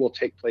changing will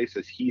take place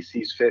as he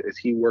sees fit, as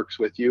he works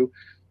with you,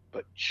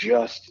 but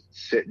just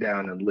sit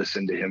down and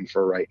listen to him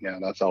for right now.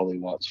 That's all he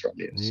wants from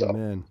you. Amen. So,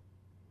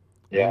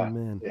 yeah.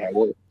 Amen. Yeah.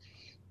 Well,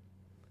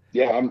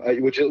 yeah.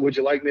 Would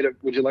you like me to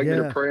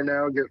pray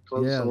now? Get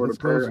close. Yeah. Let's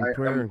close in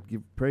prayer and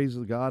give praise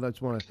to God. I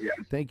just want to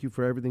thank you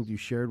for everything you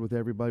shared with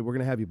everybody. We're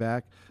going to have you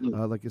back.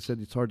 Like I said,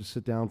 it's hard to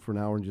sit down for an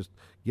hour and just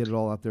get it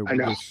all out there.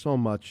 There's so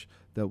much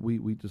that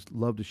we just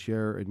love to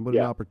share, and what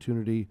an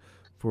opportunity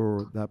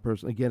for that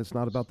person. Again, it's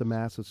not about the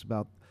mass. It's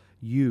about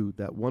you,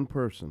 that one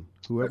person,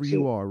 whoever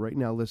you are right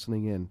now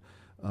listening in,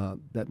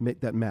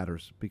 that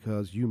matters,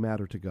 because you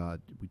matter to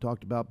God. We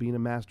talked about being a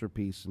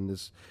masterpiece and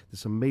this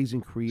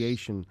amazing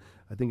creation.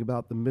 I think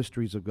about the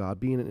mysteries of God,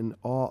 being in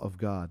awe of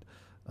God.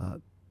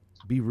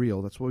 Be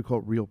real. That's what we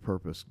call real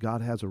purpose.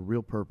 God has a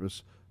real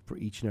purpose for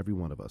each and every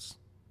one of us.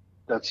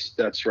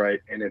 That's right.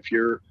 And if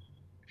you're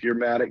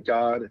mad at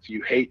God, if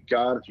you hate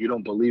God, if you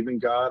don't believe in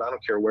God, I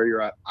don't care where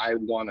you're at, I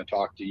want to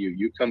talk to you.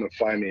 You come and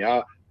find me.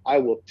 I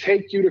will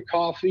take you to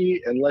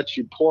coffee and let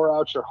you pour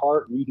out your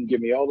heart. And you can give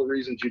me all the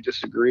reasons you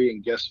disagree.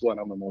 And guess what?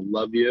 I'm going to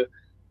love you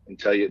and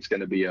tell you it's going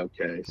to be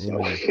okay.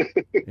 So,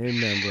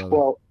 Amen,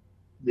 brother.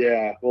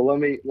 Well, let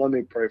me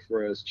pray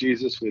for us.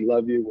 Jesus, we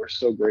love you. We're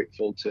so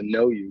grateful to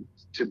know you.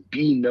 To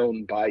be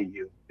known by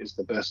you is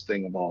the best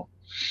thing of all.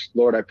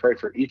 Lord, I pray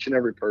for each and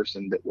every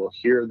person that will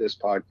hear this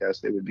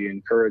podcast. They would be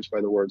encouraged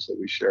by the words that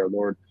we share.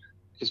 Lord,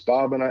 Because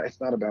Bob and I,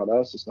 it's not about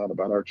us. It's not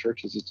about our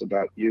churches. It's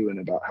about you and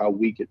about how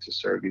we get to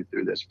serve you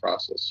through this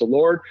process. So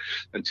Lord,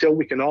 until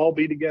we can all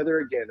be together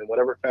again in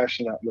whatever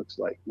fashion that looks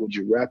like, would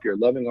you wrap your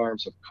loving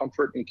arms of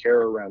comfort and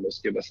care around us?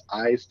 Give us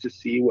eyes to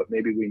see what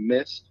maybe we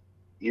missed,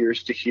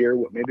 ears to hear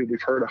what maybe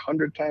we've heard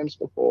 100 times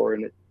before,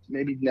 and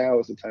maybe now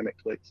is the time it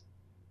clicks.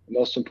 And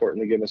most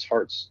importantly, give us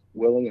hearts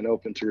willing and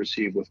open to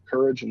receive with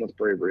courage and with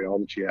bravery all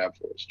that you have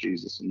for us,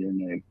 Jesus, in your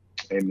name.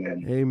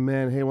 Amen.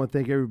 Amen. Hey, I want to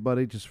thank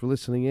everybody just for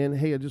listening in.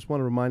 Hey, I just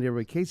want to remind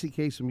everybody, Casey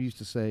Kasem used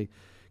to say,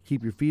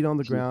 keep your feet on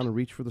the ground and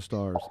reach for the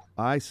stars.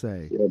 I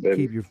say,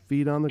 keep your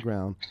feet on the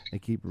ground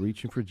and keep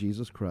reaching for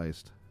Jesus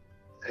Christ.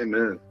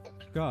 Amen.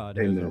 God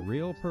has a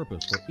real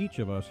purpose for each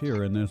of us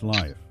here in this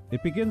life.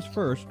 It begins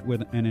first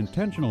with an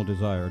intentional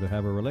desire to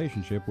have a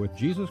relationship with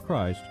Jesus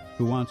Christ,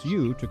 who wants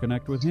you to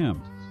connect with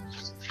Him.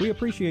 We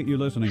appreciate you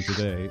listening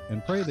today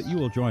and pray that you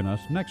will join us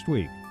next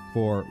week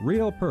for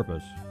Real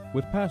Purpose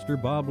with Pastor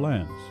Bob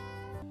Lenz.